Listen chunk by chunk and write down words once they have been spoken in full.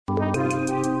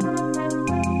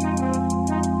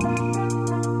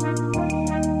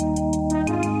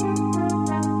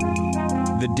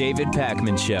The David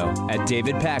Pakman Show at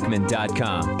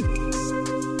davidpakman.com.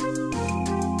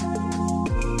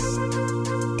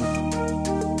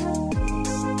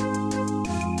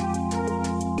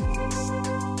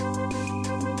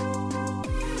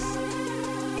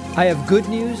 I have good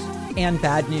news and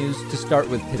bad news to start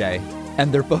with today,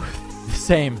 and they're both the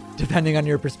same, depending on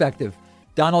your perspective.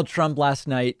 Donald Trump last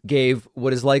night gave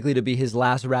what is likely to be his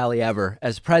last rally ever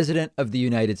as president of the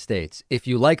United States. If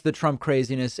you like the Trump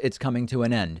craziness, it's coming to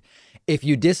an end. If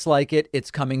you dislike it,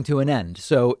 it's coming to an end.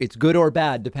 So it's good or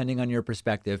bad, depending on your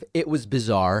perspective. It was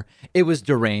bizarre. It was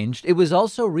deranged. It was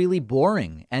also really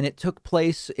boring, and it took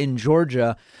place in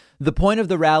Georgia. The point of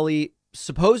the rally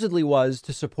supposedly was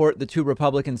to support the two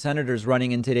Republican senators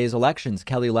running in today's elections,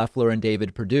 Kelly Loeffler and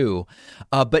David Perdue.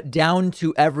 But down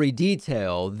to every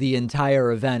detail, the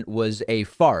entire event was a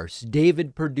farce.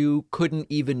 David Perdue couldn't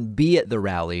even be at the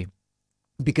rally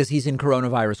because he's in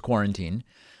coronavirus quarantine.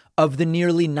 Of the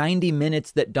nearly 90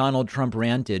 minutes that Donald Trump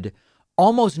ranted,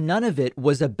 almost none of it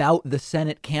was about the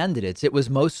Senate candidates. It was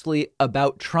mostly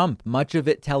about Trump, much of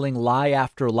it telling lie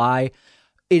after lie.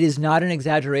 It is not an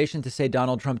exaggeration to say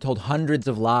Donald Trump told hundreds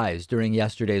of lies during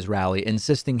yesterday's rally,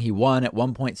 insisting he won, at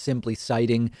one point simply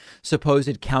citing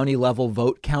supposed county level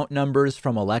vote count numbers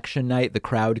from election night, the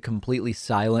crowd completely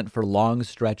silent for long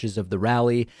stretches of the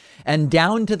rally. And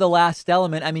down to the last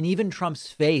element, I mean, even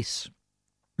Trump's face,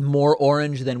 more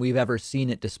orange than we've ever seen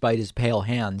it despite his pale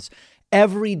hands.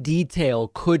 Every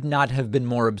detail could not have been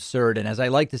more absurd. And as I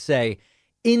like to say,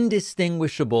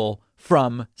 indistinguishable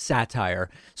from satire.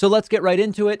 So let's get right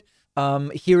into it.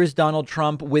 Here is Donald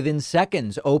Trump within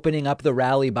seconds opening up the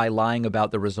rally by lying about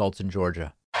the results in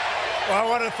Georgia. Well, I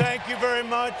want to thank you very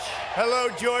much. Hello,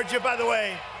 Georgia. By the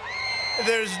way,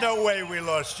 there's no way we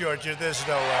lost Georgia. There's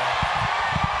no way.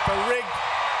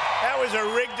 That was a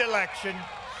rigged election,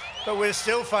 but we're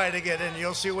still fighting it, and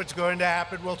you'll see what's going to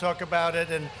happen. We'll talk about it.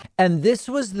 And this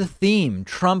was the theme.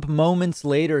 Trump moments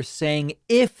later saying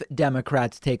if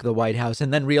Democrats take the White House,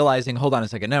 and then realizing, hold on a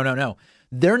second, no,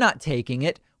 they're not taking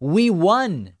it. We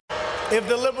won. If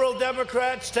the liberal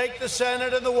Democrats take the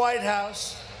Senate and the White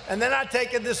House, and they're not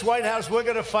taking this White House, we're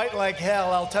going to fight like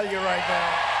hell. I'll tell you right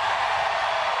now.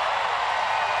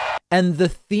 And the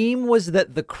theme was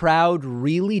that the crowd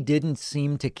really didn't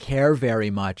seem to care very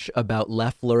much about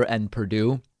Loeffler and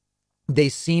Perdue. They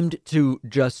seemed to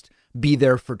just be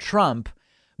there for Trump,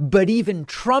 but even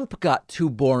Trump got too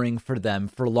boring for them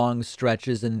for long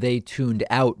stretches and they tuned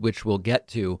out, which we'll get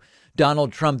to.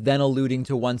 Donald Trump then alluding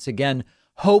to once again,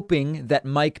 hoping that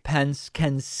Mike Pence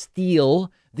can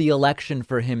steal the election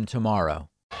for him tomorrow.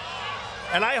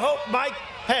 And I hope Mike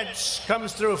Pence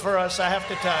comes through for us, I have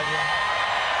to tell you.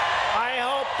 I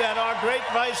hope that our great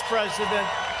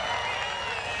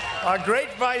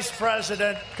vice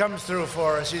president comes through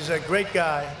for us. He's a great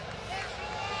guy.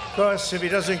 Of course, if he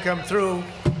doesn't come through,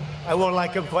 I won't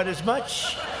like him quite as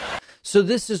much. So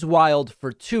this is wild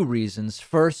for two reasons.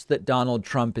 First, that Donald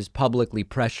Trump is publicly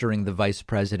pressuring the vice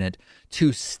president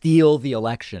to steal the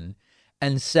election.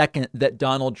 And second, that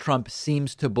Donald Trump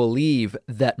seems to believe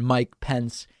that Mike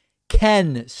Pence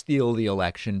can steal the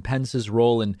election. Pence's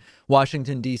role in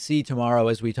Washington, D.C. tomorrow,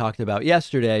 as we talked about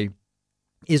yesterday,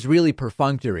 is really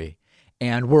perfunctory.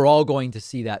 And we're all going to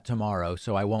see that tomorrow,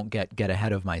 so I won't get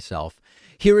ahead of myself.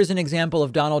 Here is an example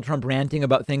of Donald Trump ranting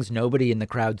about things nobody in the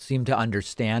crowd seemed to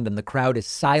understand, and the crowd is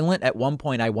silent. At one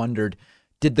point, I wondered,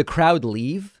 did the crowd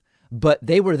leave? But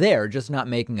they were there, just not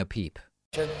making a peep.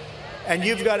 And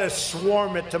you've got to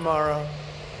swarm it tomorrow.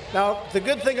 Now, the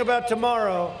good thing about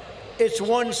tomorrow, it's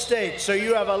one state, so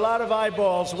you have a lot of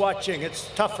eyeballs watching. It's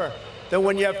tougher than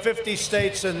when you have 50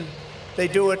 states and they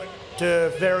do it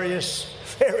to various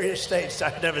states.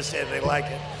 I've never seen anything like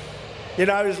it. You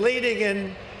know, I was leading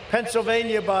in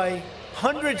Pennsylvania by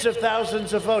hundreds of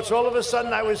thousands of votes. All of a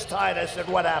sudden, I was tired. I said,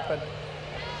 what happened?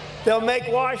 They'll make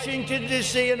Washington,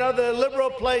 D.C. and other liberal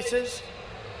places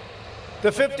the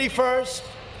 51st,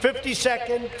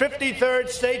 52nd, 53rd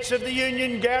states of the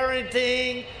Union,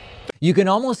 guaranteeing. You can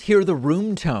almost hear the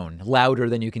room tone louder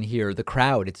than you can hear the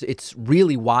crowd. It's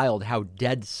really wild how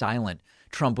dead silent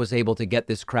Trump was able to get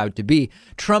this crowd to be.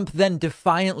 Trump then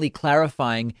defiantly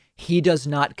clarifying he does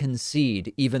not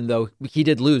concede, even though he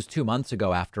did lose 2 months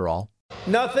ago, after all.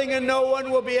 Nothing and no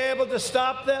one will be able to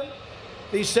stop them.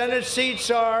 These Senate seats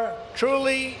are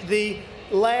truly the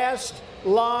last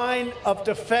line of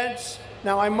defense.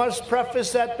 Now, I must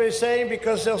preface that by saying,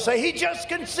 because they'll say, he just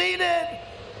conceded.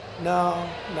 No,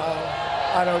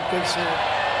 I don't concede.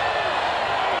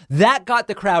 That got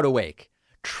the crowd awake.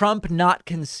 Trump not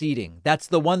conceding. That's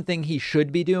the one thing he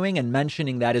should be doing, and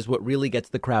mentioning that is what really gets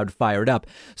the crowd fired up.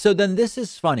 So then this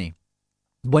is funny.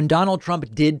 When Donald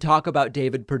Trump did talk about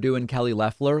David Perdue and Kelly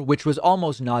Loeffler, which was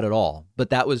almost not at all, but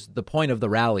that was the point of the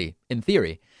rally in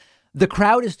theory, the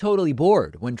crowd is totally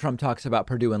bored when Trump talks about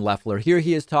Perdue and Loeffler. Here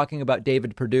he is talking about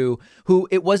David Perdue, who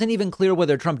it wasn't even clear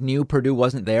whether Trump knew Perdue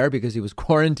wasn't there because he was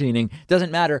quarantining.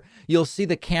 Doesn't matter. You'll see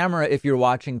the camera, if you're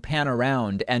watching, pan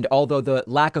around. And although the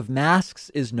lack of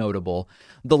masks is notable,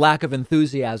 the lack of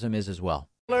enthusiasm is as well.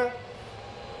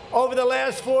 Over the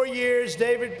last 4 years,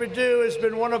 David Perdue has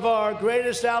been one of our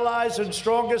greatest allies and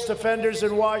strongest defenders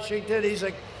in Washington. He's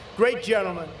a great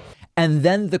gentleman. And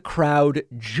then the crowd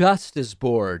just as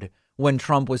bored when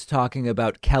Trump was talking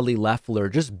about Kelly Loeffler,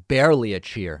 just barely a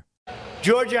cheer.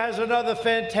 Georgia has another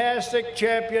fantastic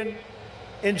champion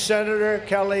in Senator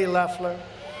Kelly Loeffler.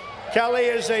 Kelly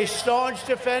is a staunch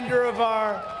defender of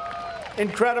our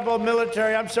incredible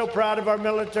military. I'm so proud of our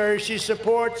military. She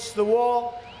supports the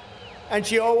wall, and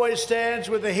she always stands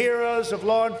with the heroes of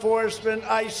law enforcement,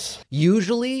 ICE.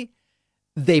 Usually,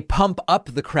 they pump up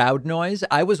the crowd noise.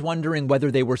 I was wondering whether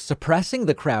they were suppressing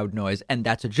the crowd noise, and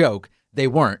that's a joke. They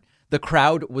weren't. The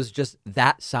crowd was just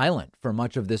that silent for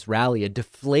much of this rally, a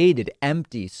deflated,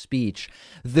 empty speech.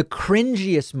 The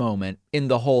cringiest moment in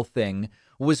the whole thing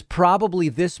was probably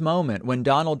this moment when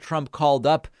Donald Trump called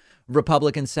up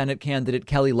Republican Senate candidate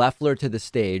Kelly Loeffler to the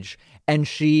stage, and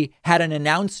she had an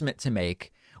announcement to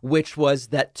make, which was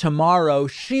that tomorrow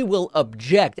she will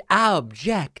object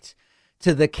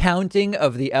to the counting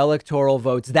of the electoral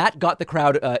votes. That got the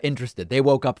crowd interested. They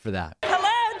woke up for that.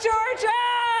 Hello, Georgia!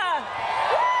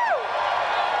 Woo!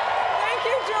 Thank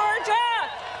you, Georgia.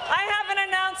 I have an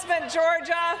announcement,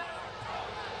 Georgia.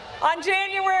 On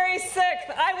January 6th,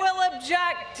 I will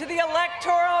object to the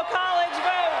Electoral College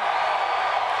vote.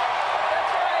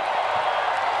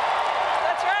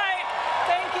 That's right.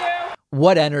 Thank you.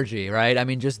 What energy, right? I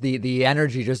mean, just the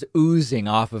energy just oozing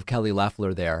off of Kelly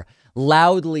Loeffler there,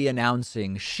 loudly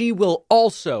announcing she will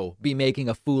also be making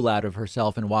a fool out of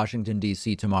herself in Washington,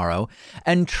 D.C. tomorrow.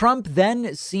 And Trump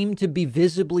then seemed to be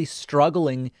visibly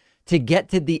struggling to get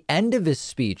to the end of his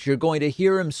speech. You're going to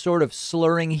hear him sort of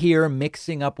slurring here,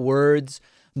 mixing up words.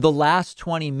 The last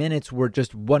 20 minutes were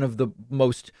just one of the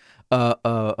most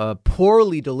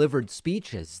poorly delivered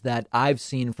speeches that I've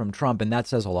seen from Trump, and that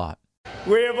says a lot.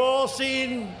 We have all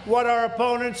seen what our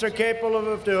opponents are capable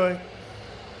of doing.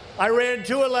 I ran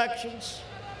 2 elections.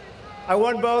 I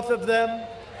won both of them.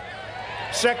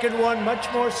 Second one,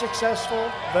 much more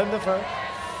successful than the first.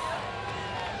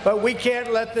 But we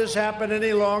can't let this happen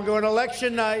any longer. On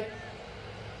election night,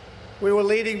 we were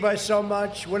leading by so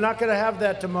much. We're not going to have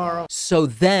that tomorrow. So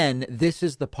then this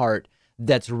is the part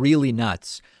that's really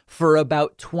nuts. For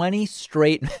about 20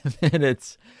 straight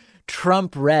minutes,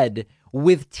 Trump read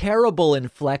with terrible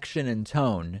inflection and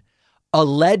tone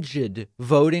alleged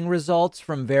voting results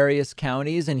from various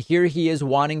counties. And here he is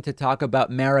wanting to talk about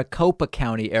Maricopa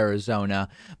County, Arizona,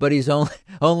 but he's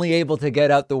only able to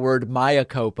get out the word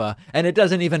Mayacopa. And it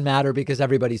doesn't even matter because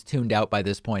everybody's tuned out by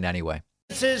this point anyway.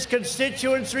 His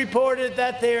constituents reported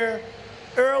that their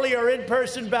earlier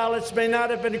in-person ballots may not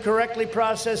have been correctly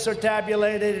processed or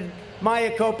tabulated in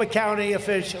Maricopa County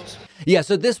officials. Yeah,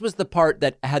 so this was the part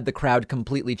that had the crowd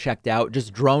completely checked out,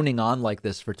 just droning on like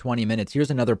this for 20 minutes. Here's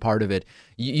another part of it.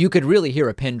 You could really hear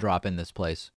a pin drop in this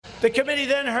place. The committee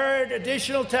then heard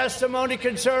additional testimony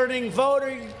concerning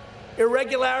voting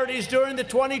irregularities during the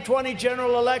 2020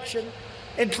 general election,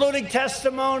 including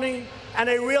testimony and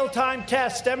a real-time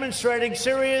test demonstrating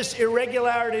serious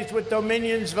irregularities with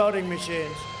Dominion's voting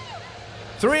machines.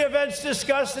 3 events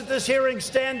discussed at this hearing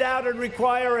stand out and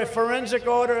require a forensic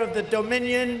order of the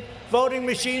Dominion voting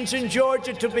machines in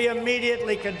Georgia to be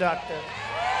immediately conducted.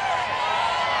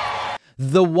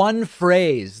 The one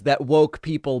phrase that woke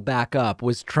people back up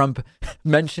was Trump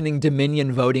mentioning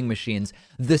Dominion voting machines.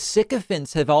 The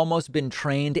sycophants have almost been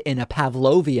trained in a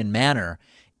Pavlovian manner.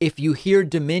 If you hear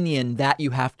Dominion, that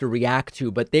you have to react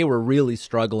to, but they were really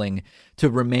struggling to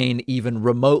remain even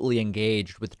remotely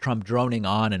engaged with Trump droning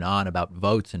on and on about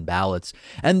votes and ballots.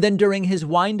 And then during his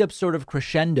wind-up sort of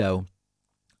crescendo,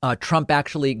 Trump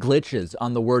actually glitches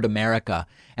on the word America,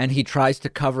 and he tries to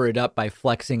cover it up by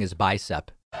flexing his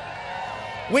bicep.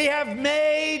 We have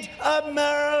made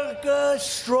America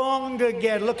strong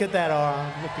again. Look at that arm.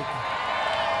 Look at that.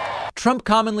 Trump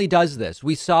commonly does this.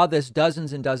 We saw this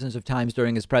dozens and dozens of times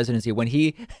during his presidency. When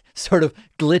he sort of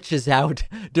glitches out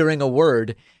during a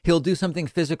word, he'll do something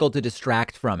physical to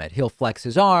distract from it. He'll flex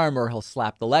his arm, or he'll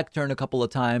slap the lectern a couple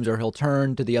of times, or he'll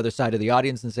turn to the other side of the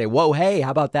audience and say, whoa, hey,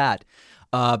 how about that?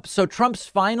 So Trump's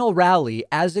final rally,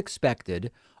 as expected,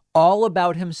 all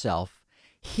about himself.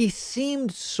 he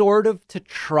seemed sort of to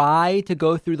try to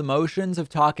go through the motions of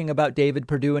talking about David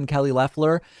Perdue and Kelly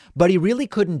Loeffler, but he really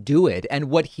couldn't do it. And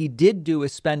what he did do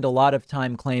is spend a lot of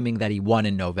time claiming that he won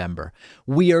in November.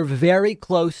 We are very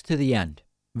close to the end.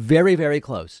 Very, very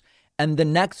close. And the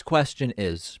next question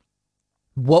is,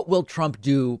 what will Trump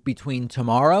do between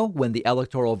tomorrow, when the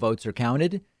electoral votes are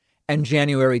counted, and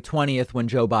January 20th, when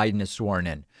Joe Biden is sworn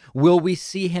in? Will we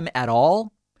see him at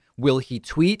all? Will he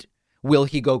tweet? Will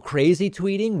he go crazy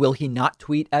tweeting? Will he not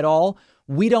tweet at all?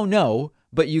 We don't know,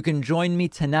 but you can join me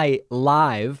tonight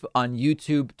live on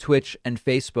YouTube, Twitch, and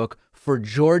Facebook for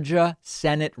Georgia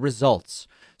Senate results,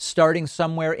 starting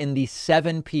somewhere in the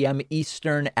 7 p.m.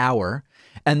 Eastern hour.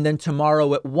 And then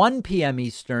tomorrow at 1 p.m.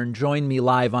 Eastern, join me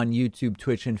live on YouTube,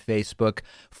 Twitch, and Facebook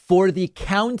for the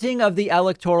counting of the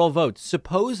electoral votes,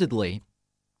 supposedly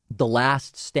the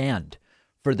last stand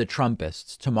for the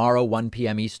Trumpists, tomorrow, 1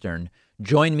 p.m. Eastern.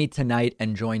 Join me tonight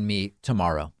and join me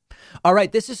tomorrow. All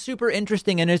right, this is super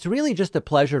interesting, and it's really just a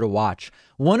pleasure to watch.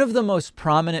 One of the most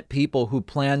prominent people who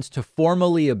plans to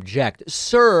formally object,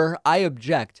 sir, I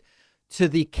object to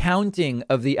the counting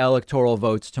of the electoral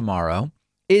votes tomorrow,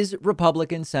 is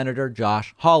Republican Senator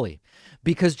Josh Hawley.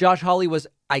 Because Josh Hawley was,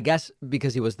 I guess,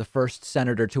 because he was the first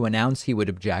senator to announce he would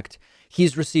object,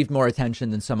 he's received more attention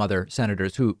than some other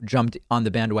senators who jumped on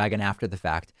the bandwagon after the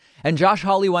fact. And Josh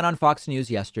Hawley went on Fox News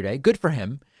yesterday. Good for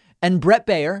him. And Brett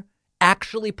Baer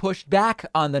actually pushed back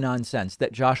on the nonsense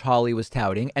that Josh Hawley was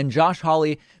touting. And Josh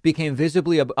Hawley became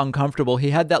visibly uncomfortable. He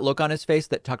had that look on his face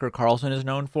that Tucker Carlson is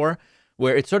known for,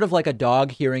 where it's sort of like a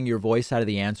dog hearing your voice out of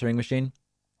the answering machine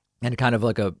and kind of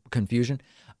like a confusion.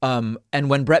 And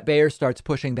when Brett Baer starts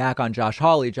pushing back on Josh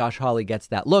Hawley gets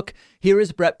that look. Here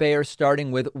is Brett Baer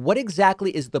starting with, what exactly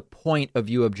is the point of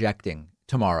you objecting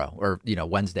tomorrow or,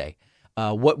 Wednesday?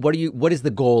 What is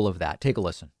the goal of that? Take a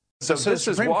listen. So the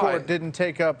Supreme Court didn't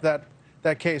take up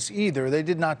that case either. They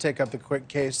did not take up the quick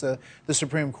case, the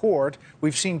Supreme Court.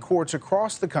 We've seen courts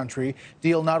across the country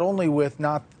deal not only with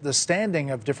not the standing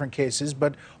of different cases,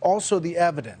 but also the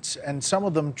evidence, and some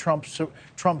of them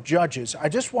Trump judges. I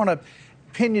just want to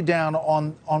pin you down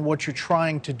on what you're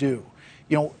trying to do.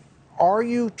 Are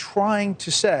you trying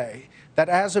to say that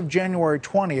as of January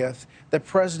 20th, that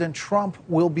President Trump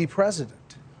will be president?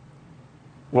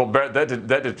 Well, Brett,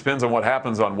 that depends on what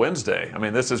happens on Wednesday. I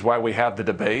mean, this is why we have the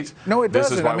debate. No, it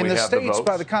doesn't. I mean, the states, the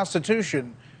by the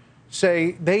Constitution,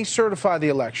 say they certify the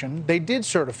election. They did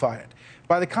certify it.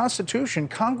 By the Constitution,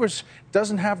 Congress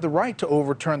doesn't have the right to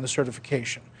overturn the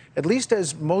certification, at least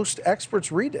as most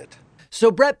experts read it. So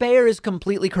Brett Baer is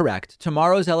completely correct.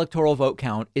 Tomorrow's electoral vote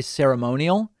count is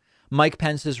ceremonial. Mike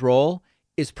Pence's role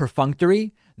is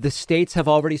perfunctory. The states have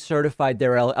already certified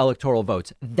their electoral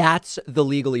votes. That's the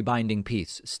legally binding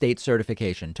piece, state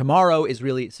certification. Tomorrow is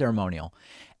really ceremonial.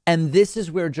 And this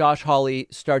is where Josh Hawley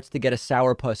starts to get a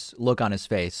sourpuss look on his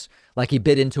face, like he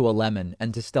bit into a lemon,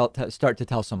 and to start to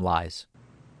tell some lies.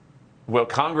 Well,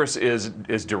 Congress is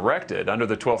directed under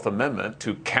the 12th Amendment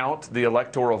to count the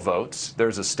electoral votes.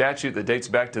 There's a statute that dates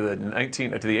back to the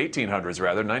 1800s,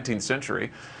 19th century,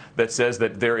 that says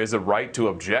that there is a right to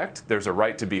object, there's a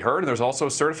right to be heard, and there's also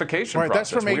a certification process. That's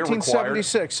from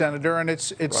 1876, Senator, and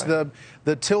it's right.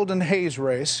 the Tilden-Hayes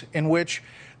race, in which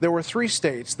there were 3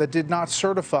 states that did not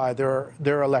certify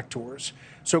their electors.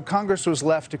 So Congress was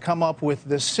left to come up with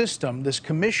this system, this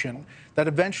commission, that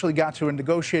eventually got to a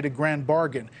negotiated grand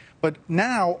bargain. But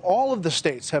now all of the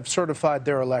states have certified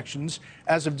their elections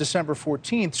as of December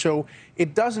 14th, so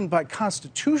it doesn't, by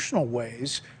constitutional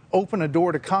ways, open a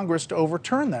door to Congress to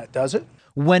overturn that, does it?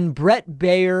 When Brett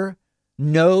Baer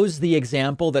knows the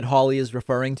example that Hawley is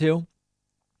referring to,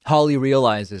 Hawley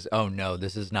realizes, oh no,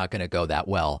 this is not going to go that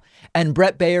well. And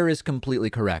Brett Baer is completely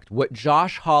correct. What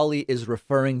Josh Hawley is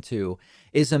referring to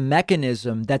is a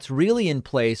mechanism that's really in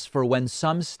place for when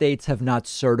some states have not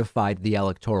certified the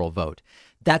electoral vote.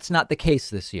 That's not the case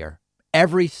this year.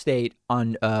 Every state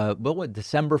on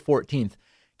December 14th.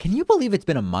 Can you believe it's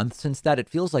been a month since that? It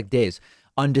feels like days.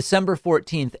 On December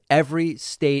 14th, every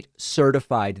state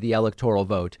certified the electoral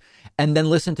vote. And then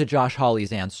listen to Josh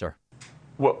Hawley's answer.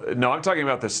 Well, no, I'm talking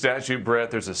about the statute, Brett.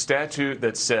 There's a statute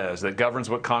that governs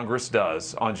what Congress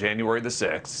does on January the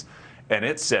 6th. And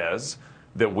it says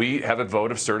that we have a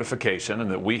vote of certification and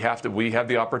that we have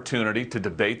the opportunity to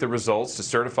debate the results, to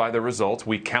certify the results.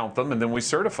 We count them and then we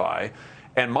certify.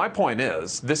 And my point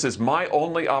is, this is my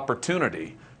only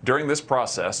opportunity during this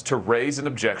process to raise an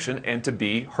objection and to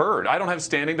be heard. I don't have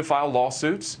standing to file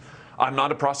lawsuits. I'm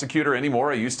not a prosecutor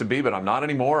anymore. I used to be, but I'm not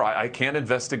anymore. I can't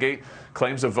investigate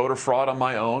claims of voter fraud on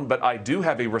my own, but I do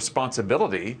have a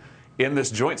responsibility in this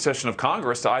joint session of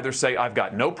Congress to either say I've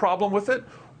got no problem with it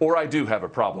or I do have a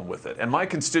problem with it. And my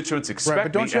constituents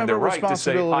expect me, and they're right to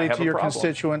say, I have a problem.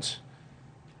 Constituents?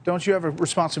 Don't you have a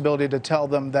responsibility to tell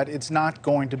them that it's not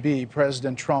going to be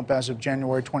President Trump as of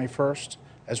January 21st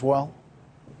as well?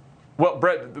 Well,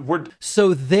 Brett,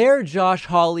 So there, Josh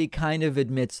Hawley kind of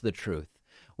admits the truth,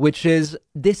 which is,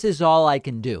 this is all I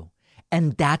can do.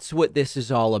 And that's what this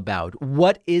is all about.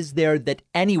 What is there that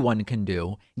anyone can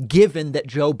do, given that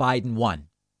Joe Biden won?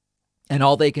 And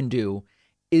all they can do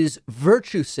is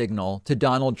virtue signal to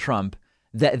Donald Trump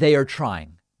that they are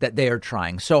trying.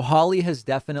 So Hawley has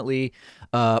definitely,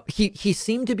 he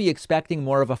seemed to be expecting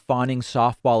more of a fawning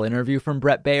softball interview from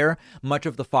Brett Baier. Much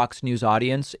of the Fox News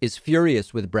audience is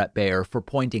furious with Brett Baier for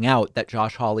pointing out that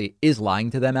Josh Hawley is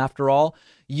lying to them after all.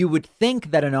 You would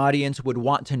think that an audience would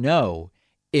want to know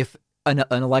if an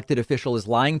elected official is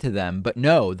lying to them. But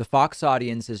no, the Fox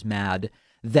audience is mad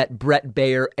that Brett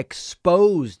Baier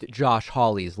exposed Josh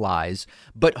Hawley's lies,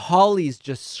 but Hawley's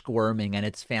just squirming, and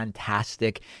it's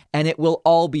fantastic, and it will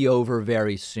all be over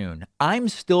very soon. I'm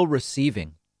still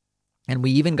receiving, and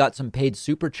we even got some paid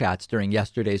super chats during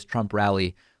yesterday's Trump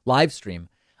rally live stream.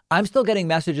 I'm still getting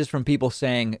messages from people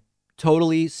saying,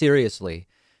 totally seriously,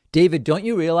 David, don't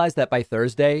you realize that by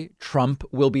Thursday, Trump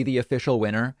will be the official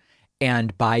winner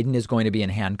and Biden is going to be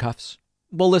in handcuffs?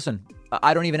 Well, listen,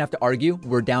 I don't even have to argue.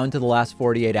 We're down to the last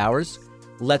 48 hours.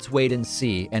 Let's wait and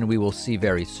see, and we will see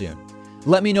very soon.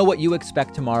 Let me know what you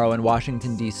expect tomorrow in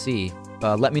Washington, D.C.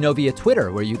 Let me know via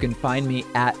Twitter, where you can find me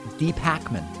at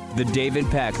 @dpacman. The David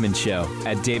Pakman Show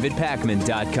at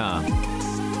davidpakman.com.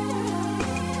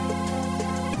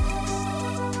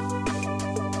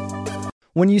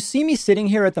 When you see me sitting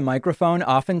here at the microphone,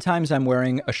 oftentimes I'm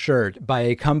wearing a shirt by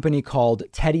a company called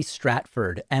Teddy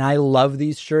Stratford. And I love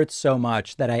these shirts so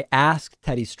much that I asked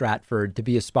Teddy Stratford to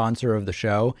be a sponsor of the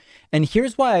show. And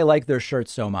here's why I like their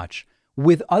shirts so much.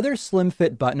 With other slim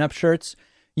fit button-up shirts,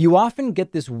 you often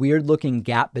get this weird looking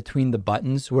gap between the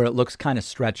buttons where it looks kind of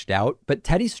stretched out. But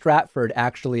Teddy Stratford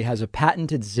actually has a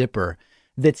patented zipper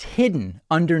that's hidden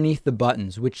underneath the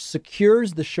buttons, which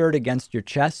secures the shirt against your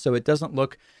chest so it doesn't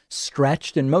look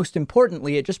stretched. And most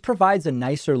importantly, it just provides a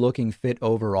nicer looking fit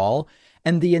overall.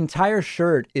 And the entire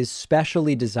shirt is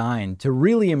specially designed to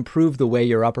really improve the way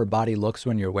your upper body looks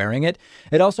when you're wearing it.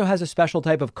 It also has a special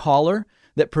type of collar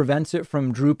that prevents it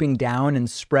from drooping down and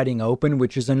spreading open,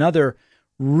 which is another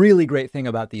really great thing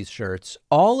about these shirts.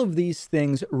 All of these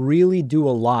things really do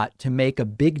a lot to make a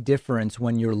big difference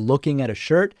when you're looking at a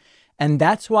shirt. And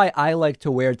that's why I like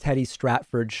to wear Teddy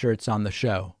Stratford shirts on the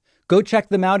show. Go check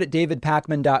them out at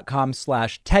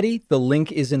davidpakman.com/Teddy. The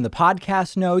link is in the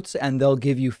podcast notes, and they'll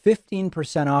give you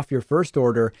 15% off your first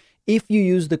order if you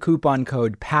use the coupon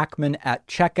code PAKMAN at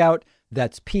checkout.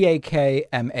 That's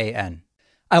PAKMAN.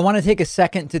 I want to take a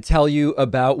second to tell you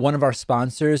about one of our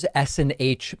sponsors,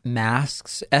 S&H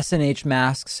Masks. S&H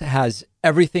Masks has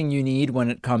everything you need when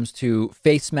it comes to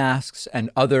face masks and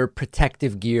other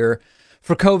protective gear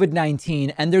for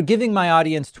COVID-19, and they're giving my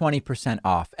audience 20%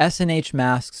 off. S&H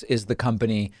Masks is the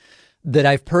company that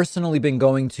I've personally been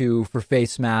going to for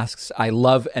face masks. I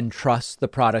love and trust the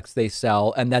products they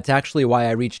sell, and that's actually why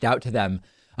I reached out to them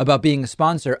about being a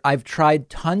sponsor. I've tried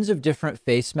tons of different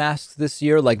face masks this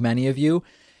year, like many of you,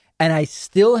 and I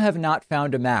still have not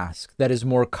found a mask that is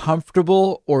more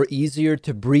comfortable or easier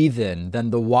to breathe in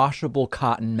than the washable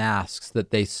cotton masks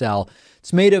that they sell.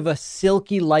 It's made of a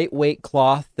silky, lightweight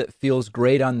cloth that feels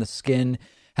great on the skin,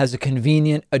 has a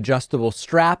convenient adjustable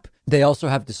strap. They also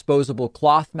have disposable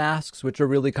cloth masks, which are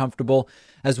really comfortable,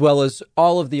 as well as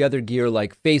all of the other gear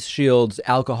like face shields,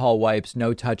 alcohol wipes,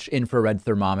 no-touch infrared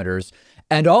thermometers.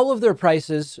 And all of their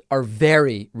prices are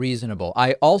very reasonable.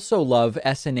 I also love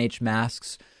S&H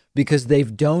Masks because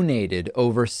they've donated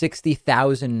over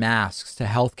 60,000 masks to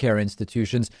healthcare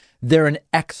institutions. They're an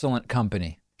excellent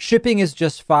company. Shipping is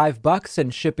just $5,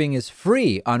 and shipping is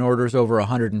free on orders over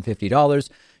 $150.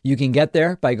 You can get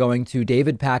there by going to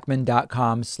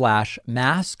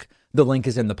davidpakman.com/mask. The link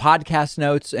is in the podcast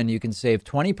notes, and you can save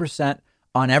 20%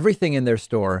 on everything in their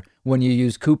store when you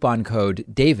use coupon code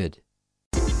DAVID.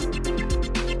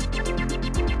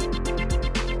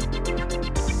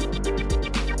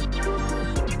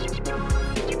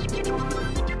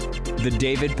 The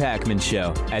David Pakman Show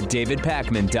at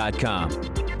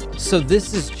davidpakman.com. So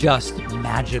this is just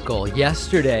magical.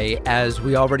 Yesterday, as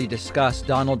we already discussed,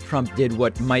 Donald Trump did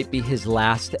what might be his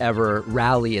last ever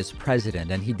rally as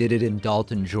president, and he did it in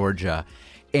Dalton, Georgia.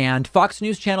 And Fox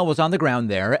News Channel was on the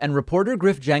ground there, and reporter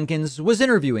Griff Jenkins was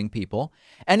interviewing people.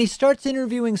 And he starts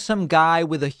interviewing some guy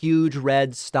with a huge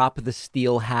red Stop the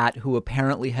Steal hat who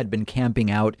apparently had been camping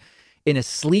out in a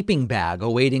sleeping bag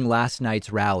awaiting last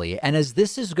night's rally. And as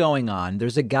this is going on,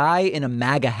 there's a guy in a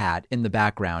MAGA hat in the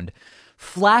background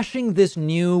flashing this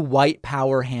new white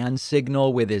power hand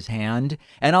signal with his hand.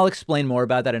 And I'll explain more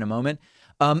about that in a moment.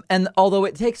 And although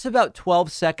it takes about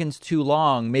 12 seconds too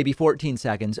long, maybe 14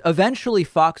 seconds, eventually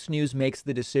Fox News makes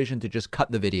the decision to just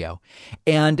cut the video.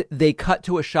 And they cut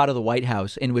to a shot of the White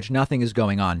House in which nothing is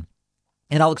going on.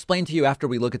 And I'll explain to you after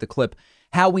we look at the clip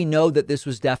how we know that this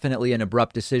was definitely an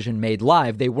abrupt decision made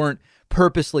live. They weren't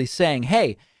purposely saying,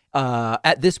 hey,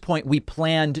 at this point, we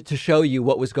planned to show you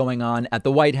what was going on at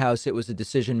the White House. It was a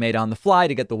decision made on the fly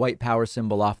to get the white power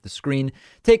symbol off the screen.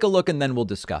 Take a look and then we'll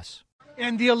discuss.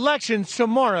 And the elections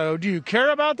tomorrow, do you care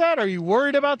about that? Are you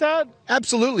worried about that?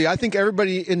 Absolutely. I think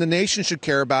everybody in the nation should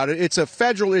care about it. It's a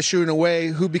federal issue in a way,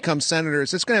 who becomes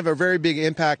senators. It's going to have a very big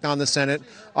impact on the Senate.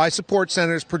 I support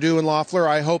Senators Perdue and Loeffler.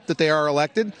 I hope that they are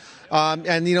elected.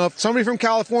 And, you know, if somebody from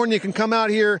California can come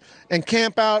out here and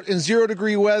camp out in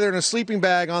 0-degree weather in a sleeping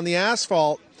bag on the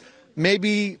asphalt,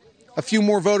 maybe a few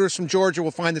more voters from Georgia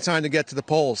will find the time to get to the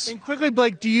polls. And quickly,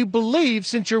 Blake, do you believe,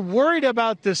 since you're worried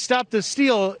about the stop the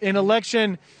steal in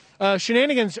election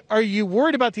shenanigans, are you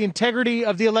worried about the integrity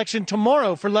of the election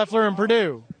tomorrow for Loeffler and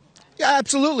Perdue? Yeah,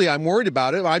 absolutely. I'm worried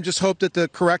about it. I just hope that the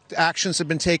correct actions have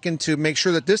been taken to make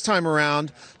sure that this time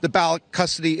around the ballot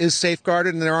custody is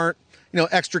safeguarded and there aren't,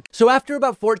 extra. So after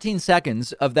about 14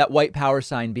 seconds of that white power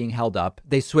sign being held up,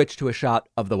 they switched to a shot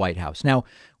of the White House. Now,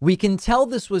 we can tell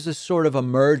this was a sort of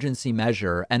emergency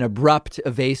measure, an abrupt,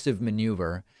 evasive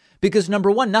maneuver, because number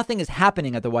one, nothing is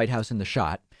happening at the White House in the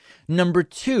shot. Number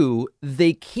two,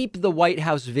 they keep the White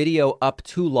House video up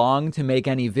too long to make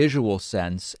any visual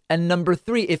sense. And number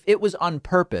three, if it was on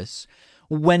purpose,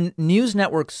 when news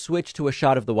networks switch to a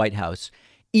shot of the White House,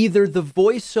 either the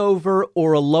voiceover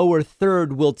or a lower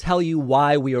third will tell you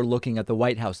why we are looking at the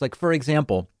White House. Like, for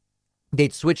example,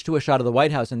 they'd switch to a shot of the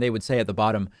White House and they would say at the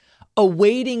bottom,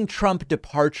 awaiting Trump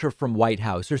departure from White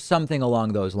House or something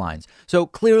along those lines. So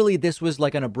clearly this was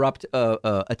like an abrupt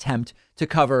attempt to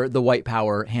cover the white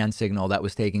power hand signal that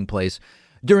was taking place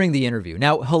during the interview.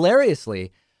 Now,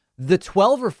 hilariously, the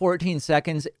 12 or 14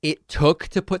 seconds it took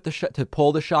to put to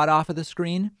pull the shot off of the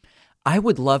screen, I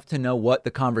would love to know what the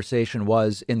conversation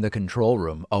was in the control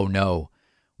room. Oh, no.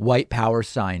 White power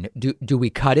sign. Do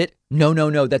we cut it?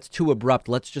 No. That's too abrupt.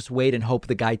 Let's just wait and hope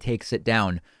the guy takes it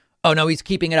down. Oh, no, he's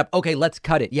keeping it up. OK, let's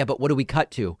cut it. Yeah, but what do we cut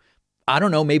to? I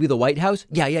don't know. Maybe the White House.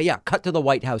 Yeah. Cut to the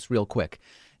White House real quick.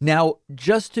 Now,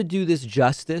 just to do this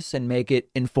justice and make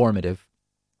it informative,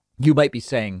 you might be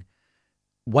saying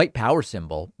white power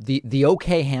symbol, the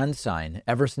OK hand sign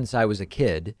ever since I was a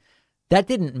kid. That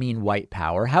didn't mean white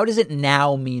power. How does it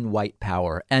now mean white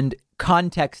power? And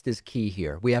context is key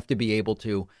here. We have to be able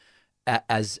to,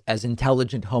 as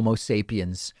intelligent Homo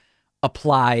sapiens,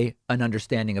 apply an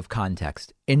understanding of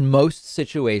context. In most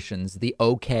situations, the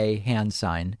OK hand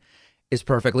sign is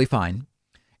perfectly fine.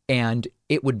 And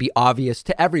it would be obvious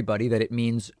to everybody that it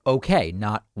means OK,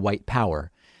 not white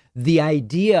power. The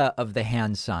idea of the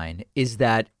hand sign is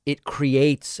that it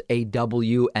creates a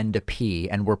W and a P,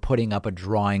 and we're putting up a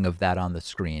drawing of that on the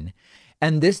screen.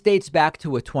 And this dates back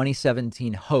to a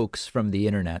 2017 hoax from the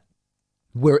internet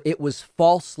where it was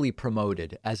falsely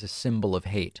promoted as a symbol of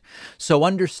hate. So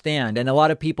understand, and a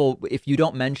lot of people, if you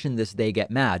don't mention this, they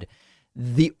get mad.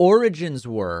 The origins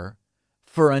were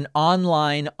for an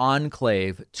online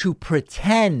enclave to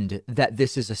pretend that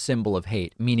this is a symbol of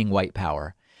hate, meaning white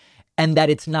power, and that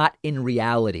it's not in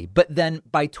reality. But then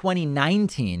by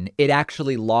 2019, it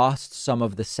actually lost some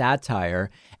of the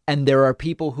satire. And there are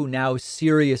people who now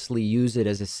seriously use it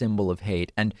as a symbol of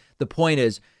hate. And the point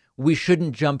is, we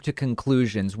shouldn't jump to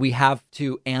conclusions. We have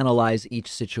to analyze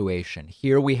each situation.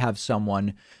 Here we have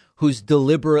someone who's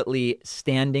deliberately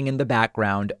standing in the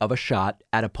background of a shot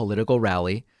at a political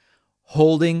rally,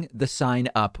 holding the sign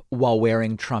up while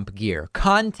wearing Trump gear.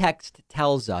 Context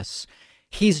tells us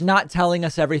he's not telling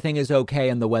us everything is okay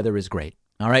and the weather is great.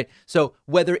 All right. So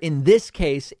whether in this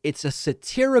case it's a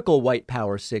satirical white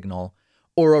power signal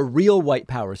or a real white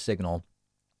power signal,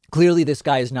 clearly this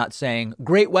guy is not saying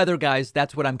great weather, guys.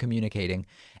 That's what I'm communicating.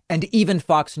 And even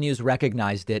Fox News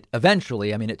recognized it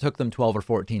eventually. I mean, it took them 12 or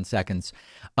 14 seconds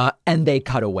and they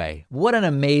cut away. What an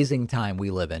amazing time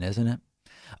we live in, isn't it?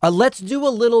 Let's do a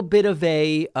little bit of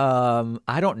a,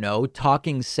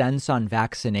 talking sense on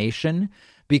vaccination,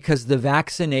 because the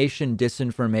vaccination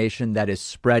disinformation that is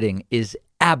spreading is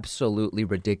absolutely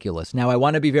ridiculous. Now, I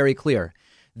want to be very clear.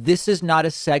 This is not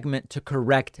a segment to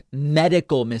correct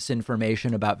medical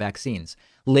misinformation about vaccines.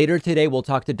 Later today, we'll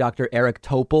talk to Dr. Eric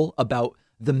Topol about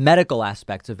the medical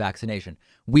aspects of vaccination.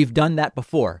 We've done that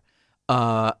before.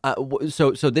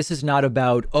 So this is not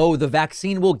about, oh, the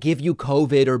vaccine will give you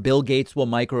COVID or Bill Gates will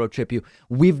microchip you.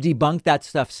 We've debunked that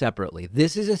stuff separately.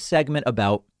 This is a segment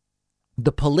about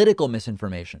the political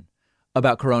misinformation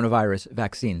about coronavirus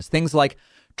vaccines. Things like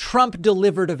Trump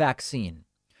delivered a vaccine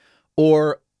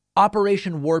or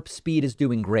Operation Warp Speed is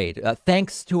doing great.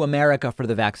 Thanks to America for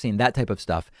the vaccine, that type of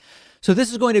stuff. So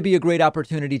this is going to be a great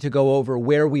opportunity to go over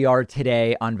where we are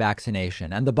today on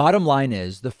vaccination. And the bottom line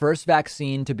is the first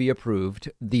vaccine to be approved,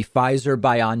 the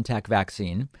Pfizer-BioNTech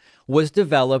vaccine, was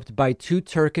developed by 2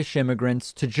 Turkish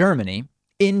immigrants to Germany,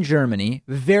 in Germany,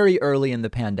 very early in the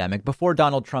pandemic, before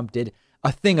Donald Trump did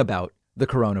a thing about the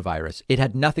coronavirus. It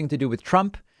had nothing to do with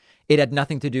Trump. It had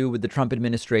nothing to do with the Trump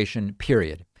administration,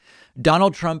 period.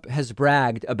 Donald Trump has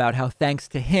bragged about how, thanks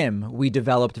to him, we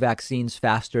developed vaccines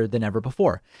faster than ever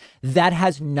before. That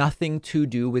has nothing to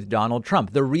do with Donald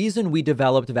Trump. The reason we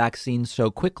developed vaccines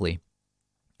so quickly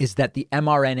is that the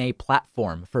mRNA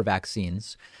platform for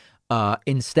vaccines,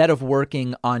 instead of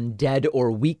working on dead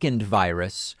or weakened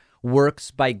virus, works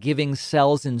by giving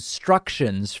cells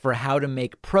instructions for how to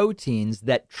make proteins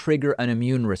that trigger an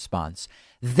immune response.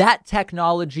 That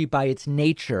technology, by its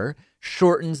nature,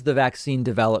 shortens the vaccine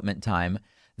development time.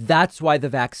 That's why the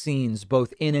vaccines,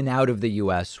 both in and out of the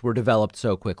U.S., were developed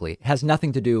so quickly. It has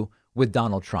nothing to do with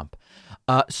Donald Trump.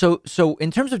 So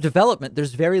in terms of development,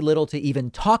 there's very little to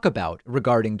even talk about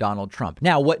regarding Donald Trump.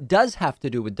 Now, what does have to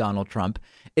do with Donald Trump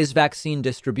is vaccine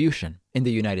distribution in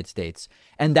the United States.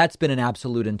 And that's been an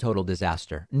absolute and total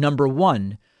disaster. Number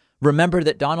one, remember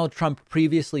that Donald Trump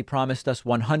previously promised us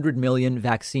 100 million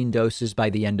vaccine doses by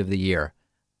the end of the year.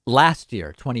 Last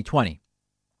year, 2020,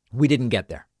 we didn't get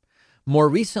there. More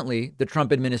recently, the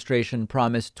Trump administration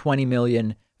promised 20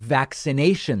 million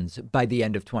vaccinations by the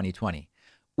end of 2020.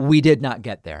 We did not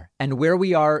get there. And where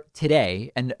we are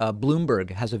today, and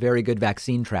Bloomberg has a very good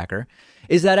vaccine tracker,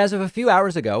 is that as of a few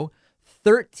hours ago,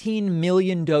 13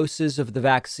 million doses of the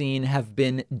vaccine have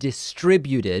been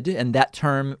distributed. And that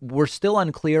term, we're still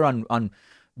unclear on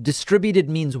distributed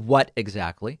means what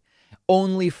exactly.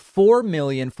 Only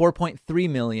 4.3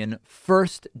 million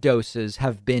first doses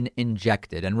have been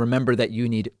injected. And remember that you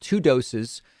need 2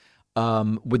 doses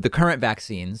with the current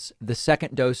vaccines. The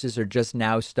second doses are just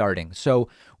now starting. So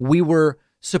we were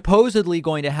supposedly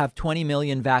going to have 20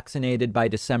 million vaccinated by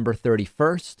December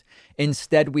 31st.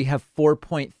 Instead, we have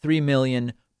 4.3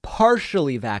 million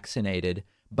partially vaccinated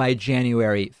by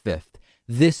January 5th.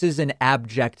 This is an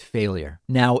abject failure.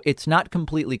 Now, it's not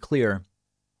completely clear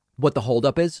what the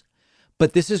holdup is,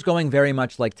 but this is going very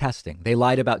much like testing. They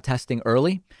lied about testing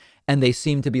early, and they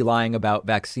seem to be lying about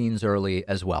vaccines early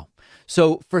as well.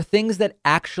 So for things that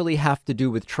actually have to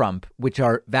do with Trump, which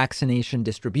are vaccination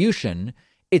distribution,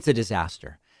 it's a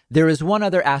disaster. There is one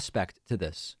other aspect to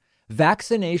this.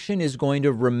 Vaccination is going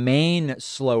to remain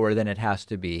slower than it has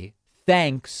to be,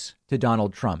 thanks to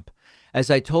Donald Trump. As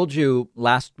I told you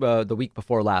the week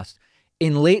before last,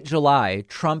 in late July,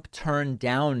 Trump turned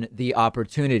down the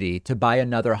opportunity to buy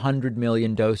another 100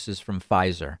 million doses from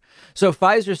Pfizer. So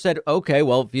Pfizer said, OK,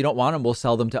 well, if you don't want them, we'll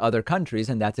sell them to other countries.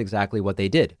 And that's exactly what they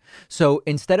did. So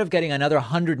instead of getting another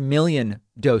 100 million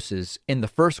doses in the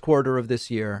first quarter of this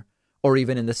year, or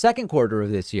even in the second quarter of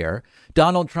this year,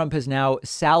 Donald Trump has now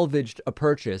salvaged a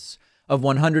purchase of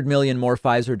 100 million more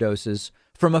Pfizer doses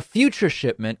from a future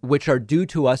shipment, which are due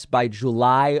to us by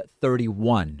July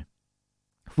 31.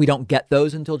 If we don't get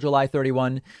those until July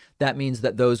 31, that means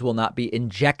that those will not be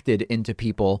injected into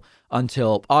people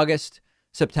until August,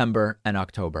 September, and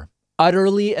October.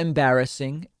 Utterly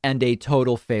embarrassing and a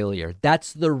total failure.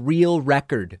 That's the real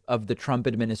record of the Trump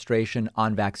administration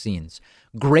on vaccines.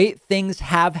 Great things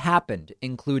have happened,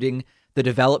 including the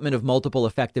development of multiple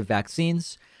effective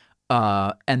vaccines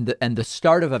and the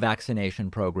start of a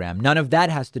vaccination program. None of that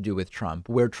has to do with Trump.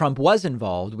 Where Trump was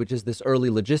involved, which is this early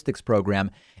logistics program,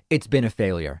 it's been a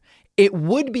failure. It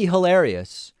would be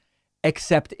hilarious,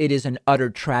 except it is an utter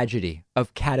tragedy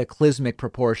of cataclysmic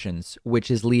proportions, which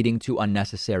is leading to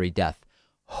unnecessary death.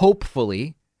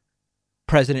 Hopefully,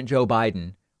 President Joe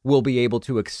Biden will be able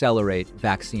to accelerate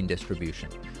vaccine distribution.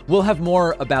 We'll have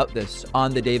more about this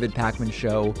on the David Pakman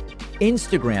Show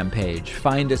Instagram page.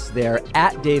 Find us there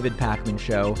at David Pakman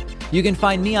Show. You can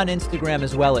find me on Instagram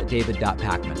as well at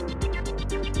david.pakman.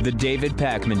 The David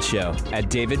Pakman Show at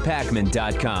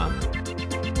davidpakman.com.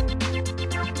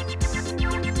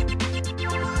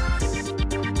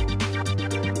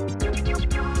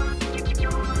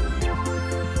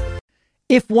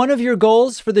 If one of your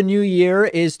goals for the new year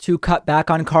is to cut back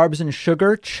on carbs and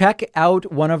sugar, check out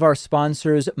one of our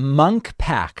sponsors, Monk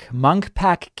Pack. Monk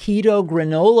Pack Keto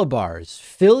Granola Bars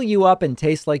fill you up and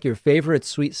taste like your favorite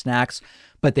sweet snacks,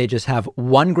 but they just have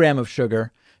 1 gram of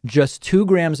sugar, just 2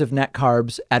 grams of net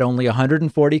carbs at only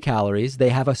 140 calories. They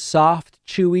have a soft,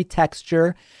 chewy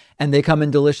texture, and they come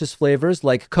in delicious flavors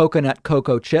like coconut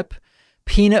cocoa chip,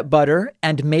 peanut butter,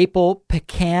 and maple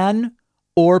pecan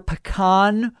or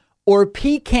pecan or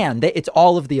pecan. It's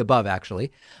all of the above,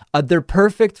 actually. They're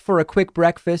perfect for a quick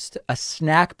breakfast, a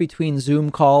snack between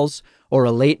Zoom calls, or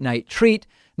a late night treat.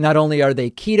 Not only are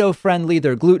they keto friendly,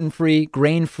 they're gluten-free,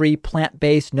 grain-free,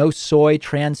 plant-based, no soy,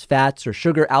 trans fats, or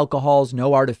sugar alcohols,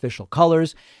 no artificial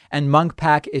colors. And Monk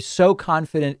Pack is so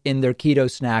confident in their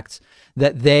keto snacks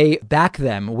that they back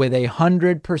them with a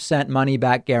 100%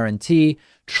 money-back guarantee.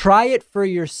 Try it for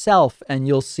yourself and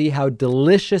you'll see how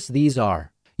delicious these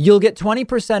are. You'll get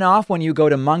 20% off when you go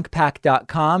to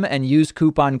monkpack.com and use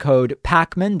coupon code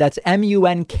PACMAN. That's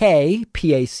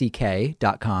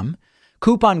MUNKPACK.com.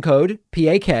 Coupon code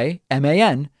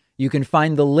PAKMAN. You can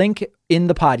find the link in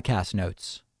the podcast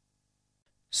notes.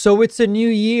 So it's a new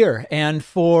year, and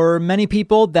for many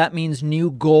people, that means new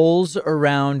goals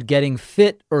around getting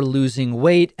fit or losing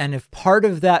weight. And if part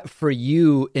of that for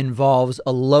you involves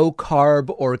a low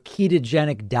carb or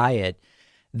ketogenic diet,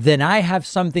 then I have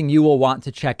something you will want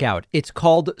to check out. It's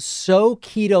called So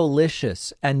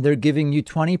Ketolicious, and they're giving you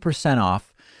 20% off.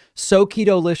 So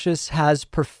Ketolicious has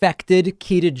perfected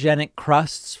ketogenic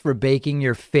crusts for baking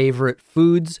your favorite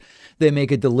foods. They make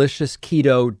a delicious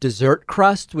keto dessert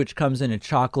crust, which comes in a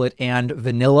chocolate and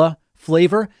vanilla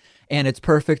flavor, and it's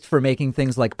perfect for making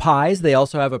things like pies. They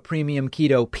also have a premium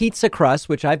keto pizza crust,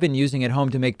 which I've been using at home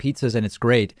to make pizzas, and it's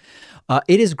great.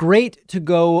 It is great to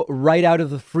go right out of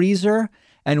the freezer,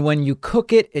 and when you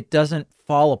cook it, it doesn't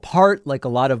fall apart like a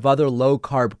lot of other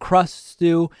low-carb crusts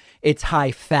do. It's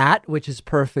high fat, which is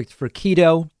perfect for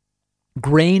keto,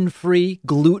 grain-free,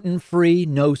 gluten-free,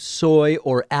 no soy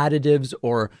or additives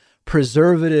or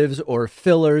preservatives or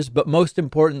fillers, but most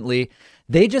importantly,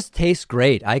 they just taste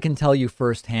great. I can tell you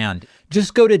firsthand.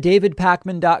 Just go to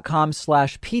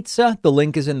davidpakman.com/pizza. The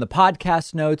link is in the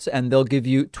podcast notes, and they'll give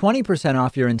you 20%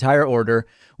 off your entire order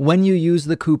when you use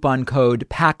the coupon code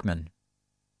PACMAN.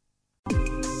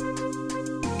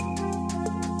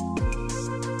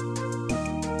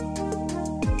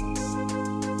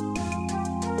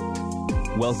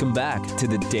 Welcome back to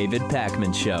the David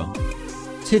Pakman Show.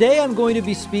 Today I'm going to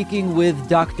be speaking with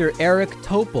Dr. Eric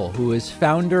Topol, who is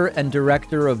founder and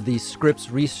director of the Scripps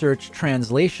Research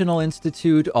Translational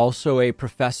Institute, also a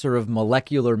professor of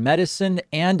molecular medicine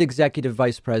and executive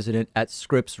vice president at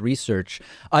Scripps Research.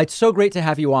 It's so great to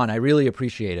have you on. I really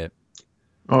appreciate it.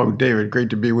 Oh, David, great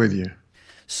to be with you.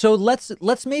 So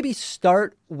let's maybe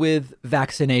start with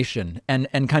vaccination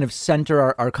and kind of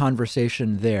center our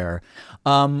conversation there.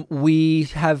 We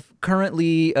have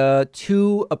currently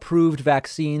 2 approved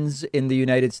vaccines in the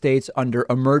United States under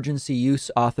emergency use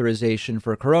authorization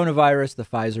for coronavirus, the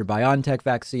Pfizer-BioNTech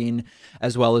vaccine,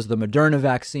 as well as the Moderna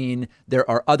vaccine. There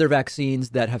are other vaccines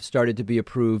that have started to be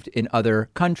approved in other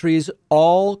countries,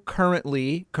 all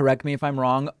currently, correct me if I'm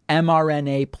wrong,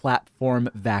 mRNA platform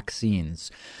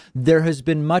vaccines. There has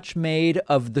been much made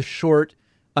of the short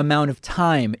amount of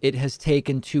time it has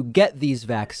taken to get these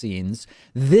vaccines.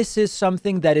 This is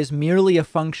something that is merely a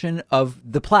function of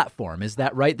the platform. Is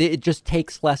that right? It just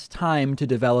takes less time to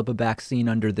develop a vaccine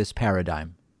under this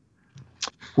paradigm.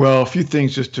 Well, a few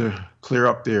things just to clear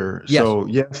up there. Yes. So,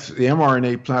 yes, the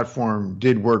mRNA platform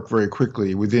did work very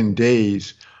quickly within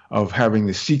days of having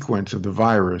the sequence of the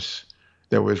virus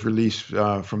that was released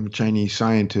from the Chinese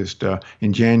scientist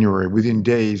in January. Within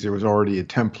days, there was already a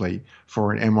template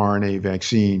for an mRNA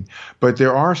vaccine. But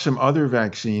there are some other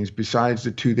vaccines besides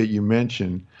the 2 that you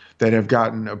mentioned that have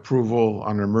gotten approval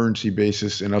on an emergency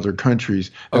basis in other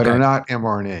countries that are not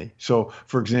mRNA. So,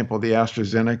 for example, the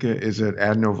AstraZeneca is an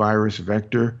adenovirus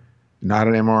vector, not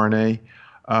an mRNA.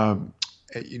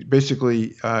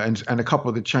 Basically, and a couple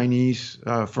of the Chinese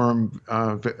firm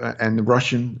and the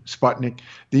Russian Sputnik,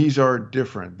 these are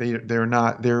different.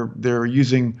 They're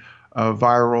using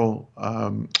viral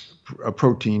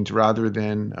proteins rather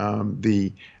than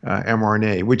the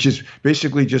mRNA, which is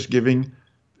basically just giving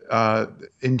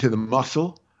into the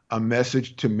muscle a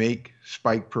message to make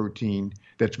spike protein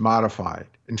that's modified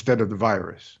instead of the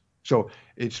virus. So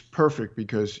it's perfect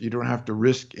because you don't have to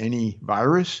risk any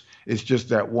virus. It's just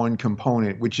that one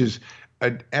component, which is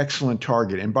an excellent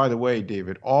target. And by the way,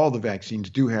 David, all the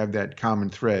vaccines do have that common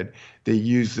thread. They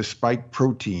use the spike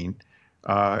protein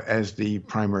as the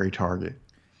primary target.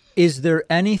 Is there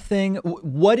anything,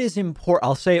 what is important,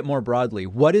 I'll say it more broadly,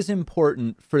 what is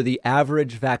important for the